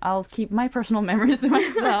I'll keep my personal memories to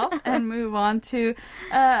myself and move on to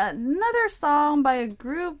another song by a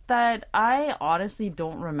group that I honestly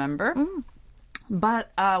don't remember.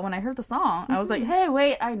 But when I heard the song, I was like, hey,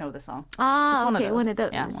 wait, I know the song. Ah, It's okay, one of those.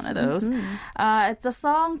 Yeah, one of those. It's a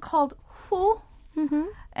song called Who.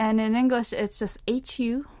 And in English, it's just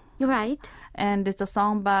H-U. Right. And it's a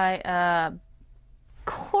song by a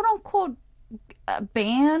quote-unquote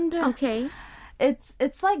band. Okay.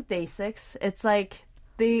 It's like Day6. It's like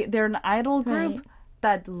they're an idol group Right.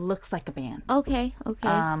 that looks like a band. Okay.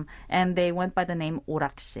 And they went by the name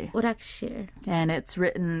오락실. 오락실. And it's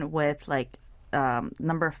written with like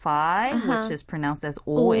number 5, which is pronounced as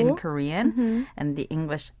O O. in Korean, and the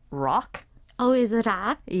English rock. Oh, is it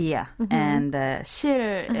rak? Yeah. And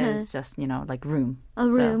실 is just, like room. A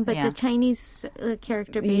room, So, but yeah. the Chinese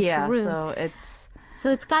character-based Yeah, room. so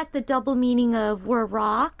it's got the double meaning of we're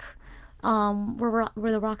rock,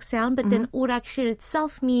 we're the rock sound, but then 오락실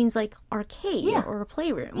itself means like arcade or a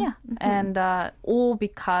playroom. yeah. And all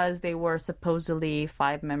because they were supposedly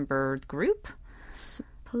 5-member group.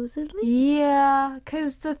 supposedly. Yeah,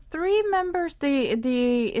 because the three members,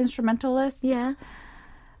 the instrumentalists, Yeah.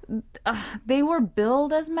 They were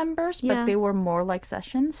billed as members, Yeah. but they were more like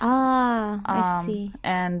sessions. I see.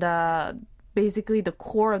 And basically, the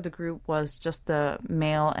core of the group was just the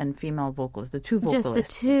male and female vocalists, the two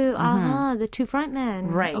vocalists. Just the two, the two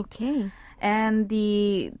frontmen. Right. Okay. And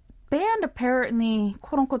the band apparently,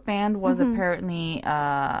 quote unquote band, was apparently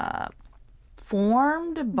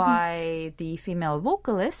formed by the female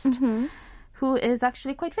vocalist, who is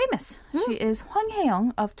actually quite famous. She is Hwang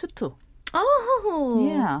Hae-young of Tutu. Oh.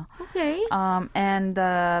 Yeah. Okay. And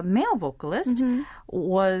the male vocalist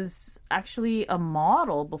was actually a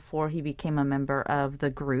model before he became a member of the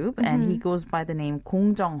group, and he goes by the name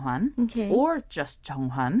Kong Jung-hwan, Okay. or just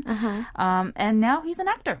Jung-hwan. Uh-huh. And now he's an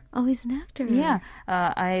actor. Oh, he's an actor. Yeah.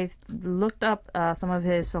 I looked up some of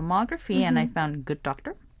his filmography, and I found Good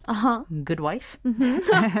Doctor. Uh-huh. Good Wife,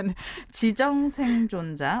 and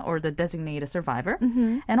지정생존자, or The Designated Survivor,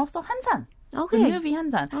 and also Hansan. Okay. The movie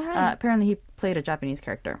Hansan. All right. Apparently, he played a Japanese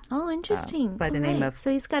character. Oh, interesting. by the All name right. of-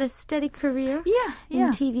 So he's got a steady career Yeah,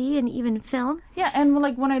 in TV and even film. Yeah, and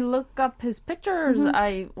like when I look up his pictures,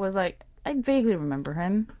 I was like, I vaguely remember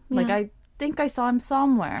him. Like Yeah. I think I saw him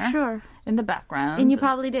somewhere Sure. in the background. And you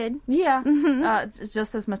probably did. yeah,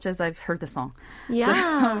 just as much as I've heard the song. Yeah.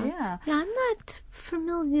 So, yeah. Yeah, I'm not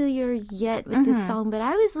familiar yet with this song, but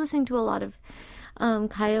I was listening to a lot of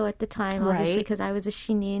Kayo at the time, obviously, Right. because I was a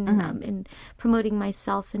shinin and promoting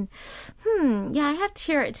myself. And yeah, I have to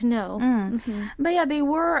hear it to know. But yeah, they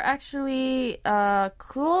were actually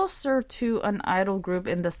closer to an idol group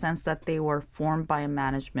in the sense that they were formed by a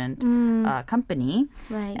management company.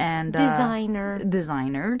 Right. And Designered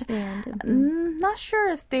designered. band. Not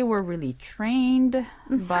sure if they were really trained,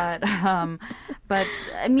 but I mean, But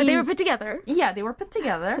they were put together. yeah, they were put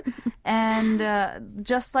together, and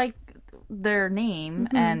just like their name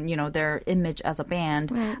and their image as a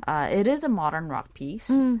band, Right. it is a modern rock piece,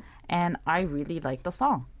 and I really like the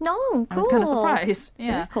song. No, cool. I was kind of surprised.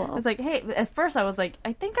 Yeah, Very cool. It's like, hey, at first I was like,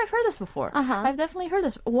 I think I've heard this before. Uh-huh. I've definitely heard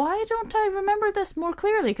this. Why don't I remember this more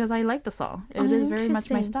clearly? Because I like the song. It is very much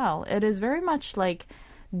my interesting. style. It is very much like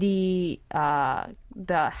the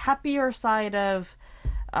happier side of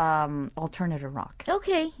alternative rock.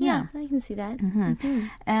 Okay, yeah, I can see that.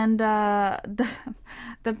 And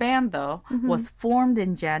the band though was formed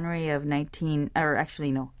in January of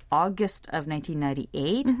August of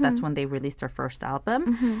 1998. That's when they released their first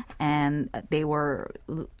album, and they were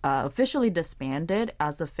officially disbanded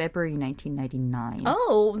as of February 1999.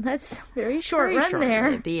 Oh, that's very short Very run there.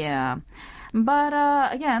 short-lived, yeah. But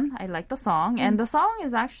again, I like the song, and the song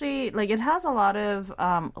is actually like it has a lot of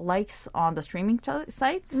likes on the streaming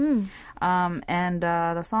sites, and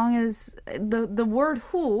the song is the word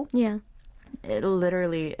 "who." Yeah, It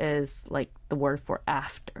literally is like the word for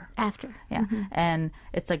after. after. Yeah, and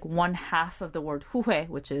it's like one half of the word "huhe,"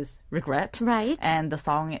 which is regret. Right. And the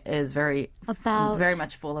song is very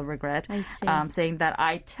much full of regret. I see. Saying that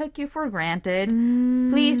I took you for granted.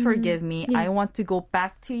 Please forgive me. I want to go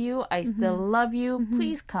back to you. I still love you.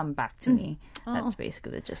 Please come back to me. That's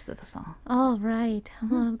basically the gist of the song. All right.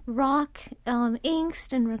 Rock,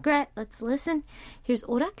 angst, and regret. Let's listen. Here's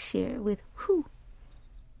오락실 with Who.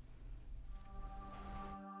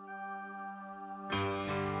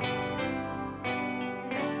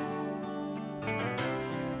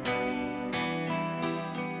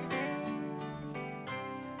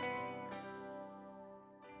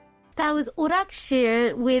 That was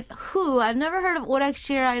오락실 with Who. I've never heard of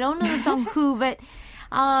오락실. I don't know the song Who, but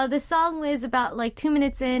the song was about like 2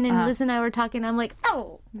 minutes in, and Liz and I were talking. I'm like,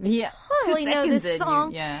 oh, Yeah, totally 2 know seconds this in,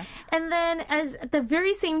 song. yeah. And then at the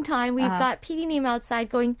very same time, we've got PD님 outside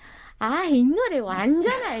going, 이 노래 완전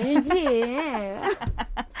알지.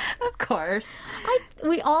 Of course.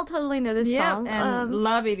 We all totally know this Yeah, song. and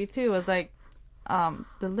Love 82 was like,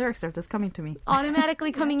 the lyrics are just coming to me.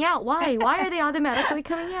 Automatically coming out. Why? Why are they automatically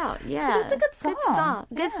coming out? Yeah. It's a good song.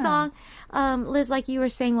 Good song. Liz, like you were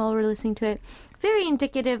saying while we were listening to it, very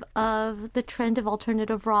indicative of the trend of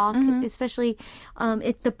alternative rock, especially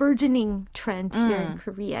the burgeoning trend here in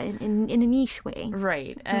Korea in a niche way.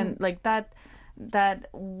 Right. And like that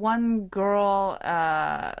one girl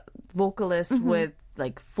vocalist with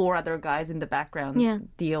like 4 other guys in the background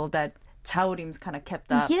deal that Chaorim's kind of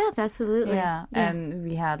kept up. Yeah, absolutely. Yeah. And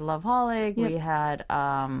we had Loveholic. Yep. We had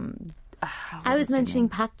I was mentioning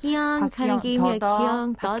Park Kyung kind of gave me a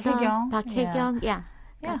Kyung, Park Hae-gyung. Park Hae-gyung. Yeah.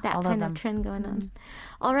 Yeah, Got that all of kind of them. trend going on.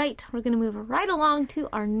 All right, we're going to move right along to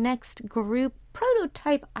our next group,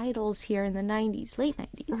 prototype idols here in the 90s, late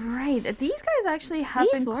 90s. Right. These guys actually have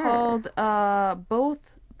These been were. called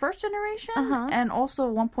both first generation and also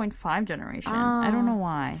 1.5 generation. I don't know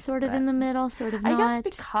why. Sort of in the middle, sort of I not. guess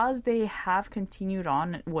because they have continued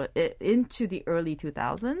on into the early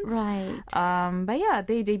 2000s. Right. But yeah,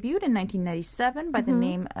 they debuted in 1997 by the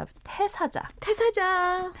name of 태사자.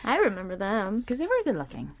 태사자. I remember them. Because they were good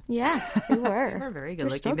looking. Yeah, they were. They were very They're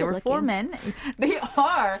good still looking. They were good four looking. men. They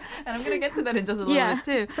are. And I'm going to get to that in just a little bit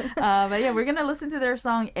too. But yeah, we're going to listen to their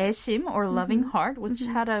song 애심 or Loving Heart, which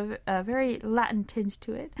had a very Latin tinge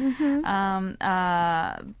to it.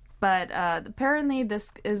 But apparently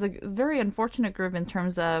this is a very unfortunate group in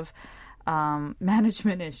terms of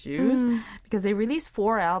management issues because they released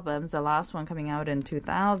 4 albums, the last one coming out in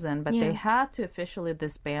 2000, but they had to officially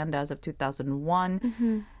disband as of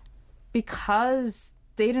 2001 because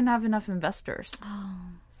they didn't have enough investors.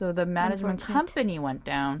 So the management company went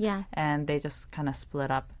down, and they just kind of split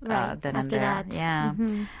up then and there. That. Yeah.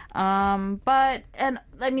 But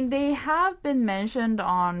I mean, they have been mentioned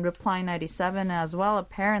on Reply 97 as well.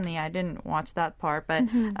 Apparently, I didn't watch that part, but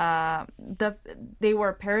they were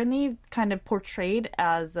apparently kind of portrayed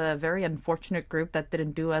as a very unfortunate group that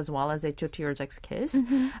didn't do as well as H.O.T. or Jack's Kiss.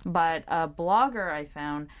 But a blogger I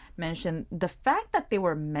found mentioned the fact that they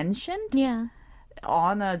were mentioned.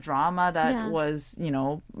 On a drama that was,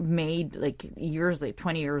 made like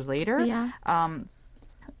 20 years later.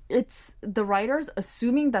 It's the writers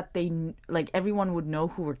assuming that everyone would know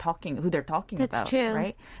who they're talking about. That's true.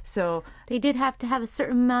 Right? So they did have to have a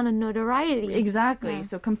certain amount of notoriety. Exactly. Yeah.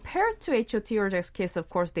 So compared to H.O.T. or Jack's Kiss, of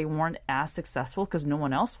course, they weren't as successful because no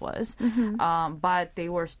one else was. But they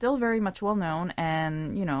were still very much well known,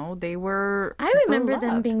 and they were. I remember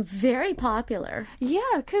them beloved. being very popular.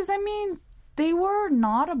 Yeah, because I mean, they were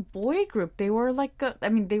not a boy group. They were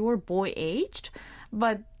they were boy-aged,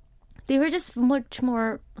 but they were just much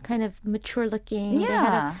more kind of mature looking.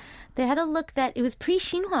 Yeah. They had a look that it was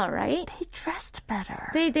pre-Shinhwa, right? They dressed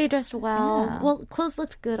better. They dressed well. Yeah. Well, clothes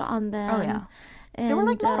looked good on them. Oh, yeah. And, They were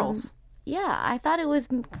like models. I thought it was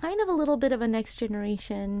kind of a little bit of a next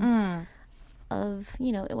generation of,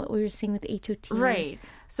 what we were seeing with H.O.T. Right.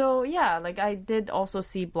 So, yeah, I did also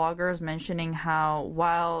see bloggers mentioning how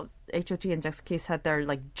while H.O.T. and Jack's Kiss had their,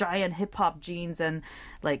 giant hip-hop jeans and,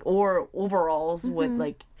 or overalls with,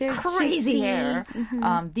 Very crazy cutesy. hair,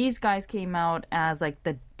 these guys came out as,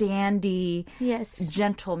 the dandy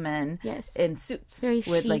gentlemen in suits Very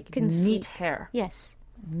with, chic and neat sleek. hair. Yes.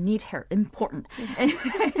 Neat hair, important.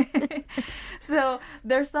 So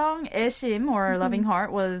their song 애심 or Loving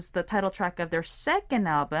Heart was the title track of their second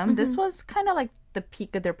album. This was kind of the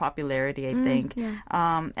peak of their popularity, I think.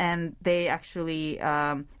 And they actually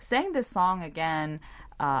sang this song again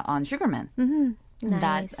on Sugarman.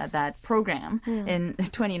 Nice. That program in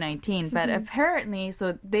 2019. But apparently,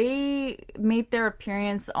 so they made their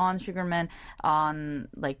appearance on Sugarman on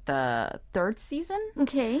the 3rd season.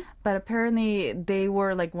 Okay. But apparently they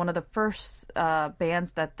were one of the first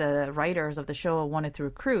bands that the writers of the show wanted to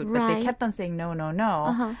recruit. But they kept on saying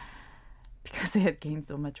no. Because they had gained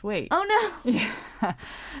so much weight. Oh, no. Yeah.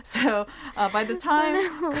 So by the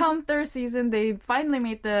time come 3rd season, they finally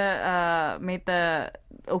made the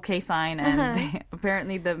okay sign, and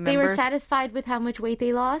apparently the members... They were satisfied with how much weight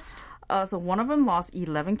they lost? So one of them lost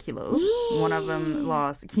 11 kilos. One of them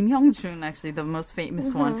lost... Kim Hyung-jun, actually, the most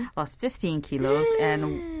famous one, lost 15 kilos.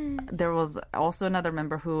 And there was also another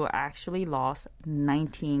member who actually lost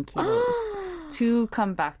 19 kilos. To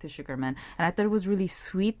come back to Sugarman. And I thought it was really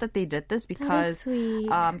sweet that they did this because Kim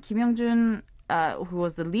Hyung-jun, who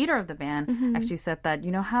was the leader of the band, actually said that,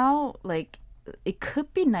 how, it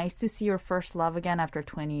could be nice to see your first love again after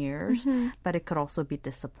 20 years, but it could also be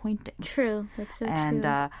disappointing. True. That's so true.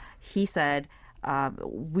 And he said,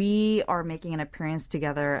 we are making an appearance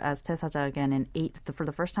together as 태사자 again for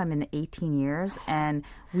the first time in 18 years, and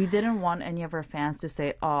we didn't want any of our fans to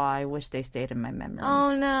say, "Oh, I wish they stayed in my memories."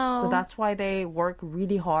 Oh no! So that's why they work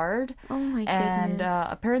really hard. Oh my and, goodness!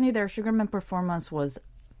 And apparently, their Sugarman performance was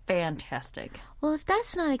fantastic. Well, if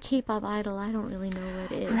that's not a K-pop idol, I don't really know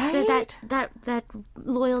what is. Right? That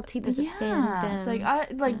loyalty to the fandom.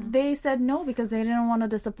 It's they said no because they didn't want to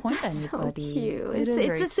disappoint anybody. So cute. It's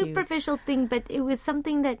a cute. superficial thing, but it was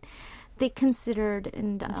something that they considered,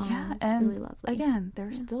 and it's really lovely. Again,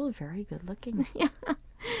 they're still very good looking. Yeah.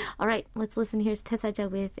 All right, let's listen. Here's 태사자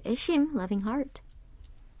with 애심, Loving Heart.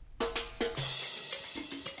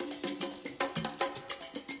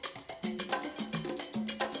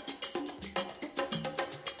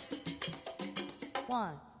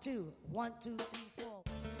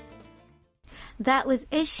 That was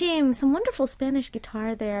Ishim, some wonderful Spanish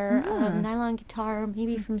guitar there, nylon guitar,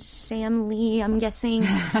 maybe from Sam Lee, I'm guessing.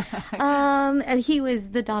 And he was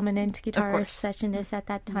the dominant guitarist, sessionist at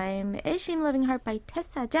that time. Ishim Loving Heart by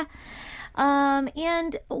Tessaja.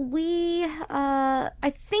 And we,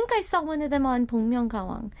 I think I saw one of them on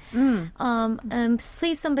Bongmyeonggawang.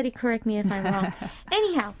 Please somebody correct me if I'm wrong.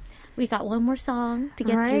 Anyhow, we got one more song to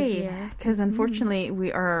get through here. Because unfortunately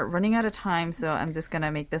we are running out of time, so I'm just going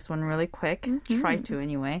to make this one really quick. Try to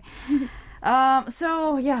anyway.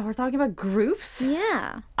 So yeah, we're talking about groups.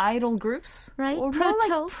 Yeah. Idol groups. Right. Or more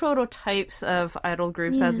like prototypes of idol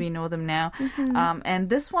groups as we know them now. And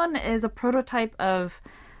this one is a prototype of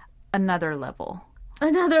another level.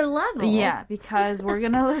 Another level? Yeah, because we're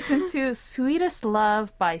going to listen to Sweetest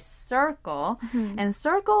Love by Circle. And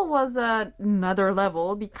Circle was another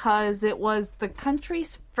level because it was the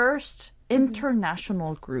country's first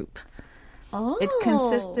international group. Oh. It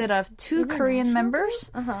consisted of 2 Korean members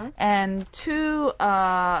and 2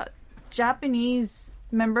 Japanese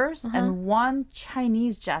members and 1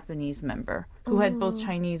 Chinese-Japanese member who had both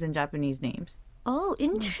Chinese and Japanese names. Oh,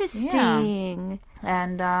 interesting. Yeah.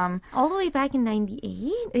 And all the way back in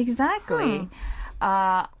 98? Exactly.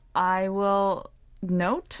 I will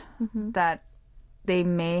note that they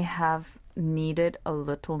may have needed a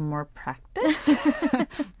little more practice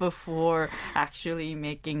before actually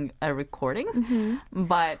making a recording.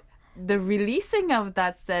 But the releasing of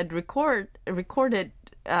that said recorded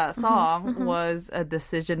song was a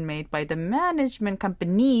decision made by the management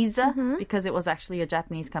companies because it was actually a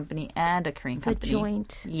Japanese company and a Korean company. A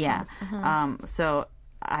joint. Yeah. So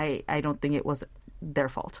I don't think it was their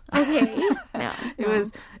fault. Okay. No. It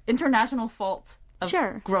was international fault of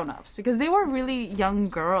grown-ups because they were really young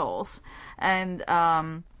girls. And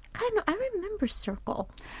I remember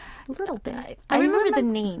Circle. A little bit. I remember the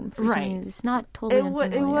name for some reason. It's not totally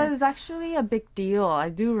unfamiliar. It was actually a big deal. I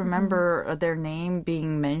do remember their name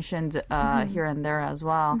being mentioned here and there as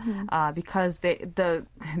well because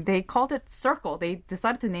they called it Circle. They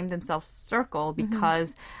decided to name themselves Circle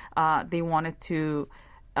because they wanted to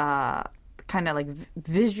kind of like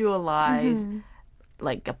visualize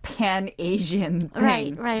like a pan-Asian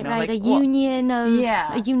thing. Right. Like, a union of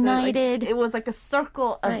a united... So like, it was like a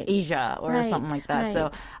circle of Asia or something like that. So,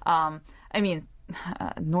 I mean,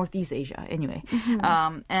 Northeast Asia anyway. They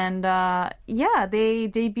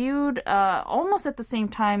debuted almost at the same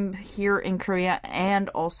time here in Korea and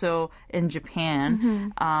also in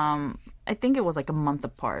Japan. I think it was like a month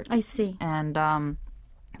apart. I see. And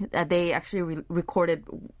they actually recorded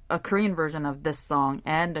a Korean version of this song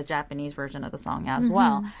and a Japanese version of the song as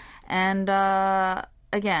well. And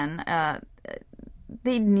again,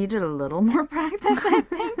 they needed a little more practice, I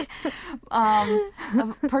think.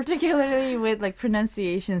 Particularly with like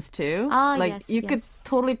pronunciations too. You could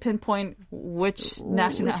totally pinpoint which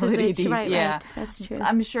nationality these. Right, that's true.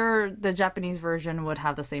 I'm sure the Japanese version would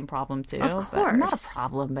have the same problem too. Of course. Not a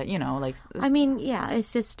problem, but like I mean,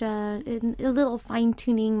 it's just a little fine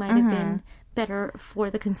tuning might have been better for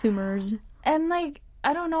the consumers. And like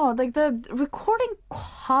I don't know, like the recording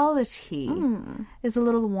quality is a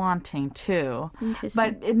little wanting too. Interesting.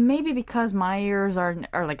 But it may be because my ears are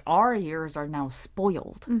like our ears are now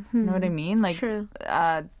spoiled. You know what I mean? Like True.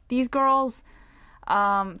 These girls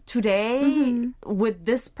today with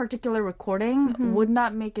this particular recording would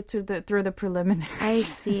not make it through the preliminaries. I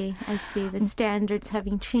see. The standards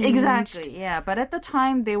having changed. Exactly, yeah. But at the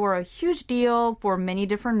time, they were a huge deal for many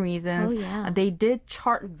different reasons. Oh, yeah. They did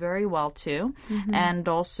chart very well, too. And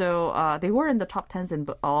also, they were in the top 10s in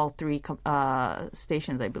all 3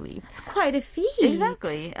 stations, I believe. It's quite a feat.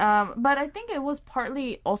 Exactly. But I think it was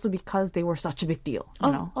partly also because they were such a big deal.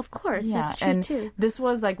 You know? Of course. Yeah. That's true, and too. This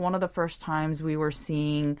was like one of the first times we were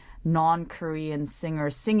seeing non-Korean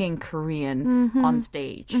singers singing Korean on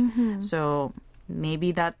stage. So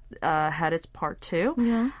maybe that had its part too.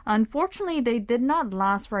 Yeah. Unfortunately, they did not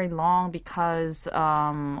last very long because,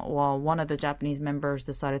 one of the Japanese members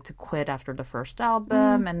decided to quit after the first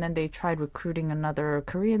album, and then they tried recruiting another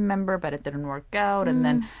Korean member, but it didn't work out. And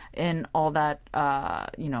then in all that,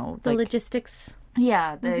 the logistics.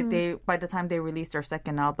 Yeah, they by the time they released their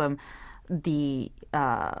second album, the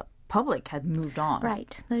public had moved on.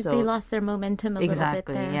 Right. They lost their momentum a little bit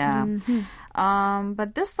there. Yeah.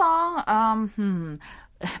 But this song,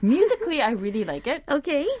 musically, I really like it.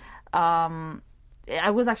 Okay.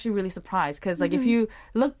 I was actually really surprised because, like, if you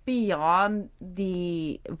look beyond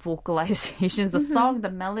the vocalizations, the song, the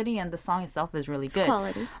melody, and the song itself is really good. It's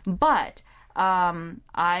quality. But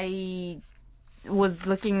I was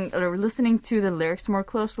listening to the lyrics more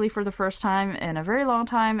closely for the first time in a very long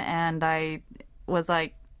time, and I was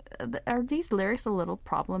like, are these lyrics a little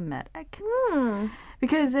problematic?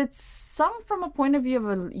 Because it's sung from a point of view of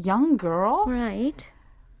a young girl, Right.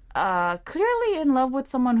 Clearly in love with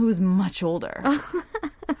someone who's much older.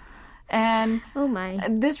 And Oh my.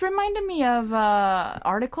 this reminded me of an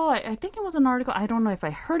article. I think it was an article. I don't know if I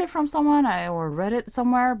heard it from someone or read it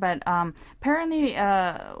somewhere, but apparently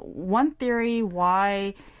one theory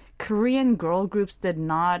why Korean girl groups did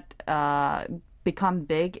not become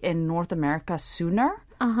big in North America sooner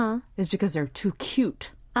is because they're too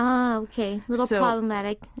cute. Ah, okay. A little So-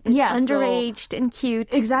 problematic. Yeah, so- Underaged and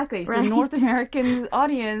cute. Exactly. So Right. North American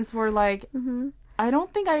audience were like, I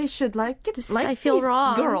don't think I should like I feel these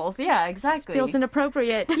wrong. girls. Yeah, exactly. Feels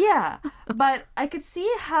inappropriate. Yeah, but I could see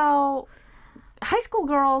how high school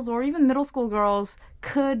girls or even middle school girls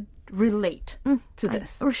could relate to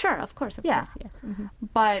this. For sure, of course, of Yeah. course, yes. Mhm.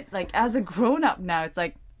 But like as a grown up now, it's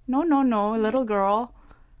like no, little girl,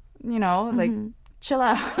 like chill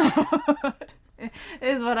out.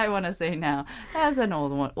 Is what I want to say now as an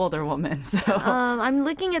older woman. So I'm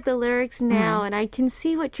looking at the lyrics now, and I can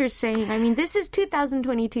see what you're saying. I mean, this is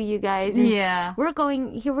 2022, you guys. And Yeah. we're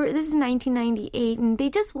going here. This is 1998, and they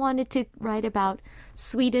just wanted to write about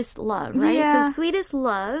sweetest love, right? Yeah. So sweetest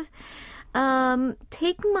love.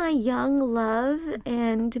 Take my young love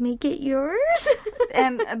and make it yours.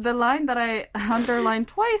 and the line that I underlined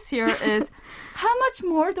twice here is, how much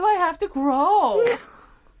more do I have to grow?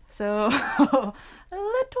 So a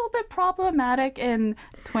little bit problematic in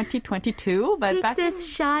 2022, but Take back this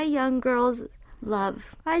shy young girl's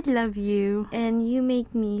love, I love you. and you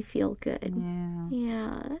make me feel good. Yeah.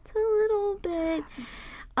 Yeah, that's a little bit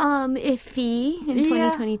iffy in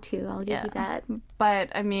Yeah. 2022. I'll give you that. But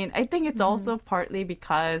I mean, I think it's also partly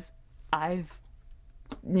because I've,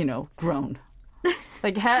 grown.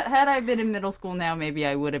 Like had I been in middle school now, maybe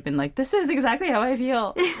I would have been like, this is exactly how I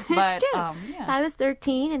feel. But It's true. yeah. If I was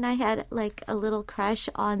 13 and I had like a little crush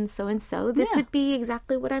on so and so, this Yeah. would be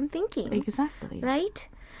exactly what I'm thinking. Exactly. Right?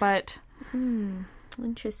 But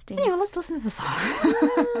Interesting. anyway, let's listen to the song. A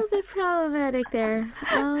little bit problematic there.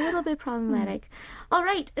 A little bit problematic. All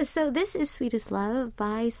right. So this is Sweetest Love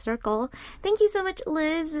by Circle. Thank you so much,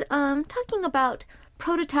 Liz. Talking about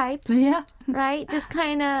prototype, Yeah. right? Just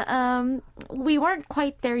kind of, we weren't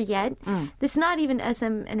quite there yet. It's not even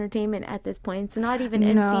SM Entertainment at this point. It's not even No.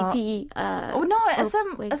 NCT. Oh no,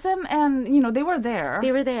 wait. SM, and they were there.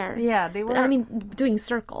 They were there. Yeah, they were. But, I mean, doing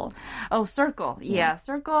Circle. Oh, Circle. Yeah,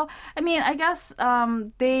 Circle. I mean, I guess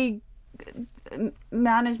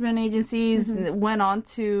management agencies went on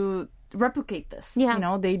to replicate this.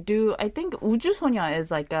 Yeah. They do. I think 우주소녀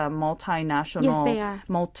is like a multinational, Yes, they are.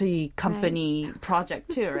 multi-company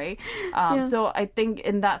project too, right? So I think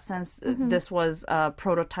in that sense, this was a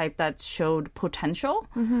prototype that showed potential.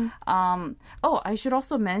 I should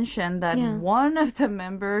also mention that Yeah. one of the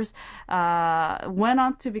members went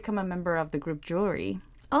on to become a member of the group Jewelry.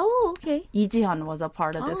 Oh, okay. Lee Ji-hyun was a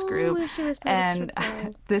part of this group, she was part of and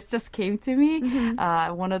Circle. this just came to me.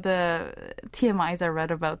 One of the TMIs I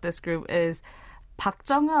read about this group is Park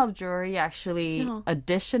Jung-ha of Jewelry actually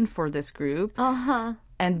auditioned for this group Uh-huh.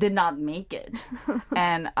 and did not make it.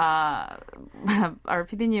 And our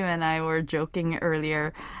PD님 and I were joking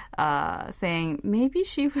earlier, saying maybe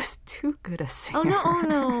she was too good a singer. Oh,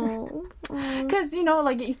 no. Because,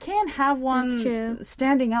 you can't have one true.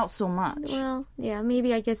 standing out so much. Well, yeah,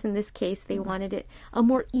 maybe I guess in this case they wanted it a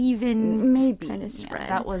more even Maybe. kind of Yeah, spread.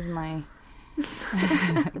 that was my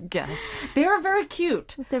guess. They were very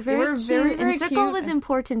cute. They're very were cute. very, very and Circle cute. was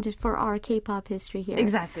important for our K-pop history here.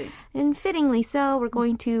 Exactly. And fittingly so, we're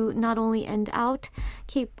going to not only end out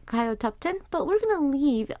K-Gayo Top 10, but we're going to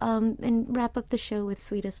leave and wrap up the show with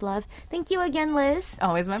Sweetest Love. Thank you again, Liz.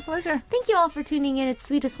 Always my pleasure. Thank you all for tuning in. It's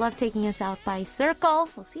Sweetest Love taking us out by Circle.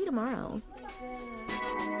 We'll see you tomorrow.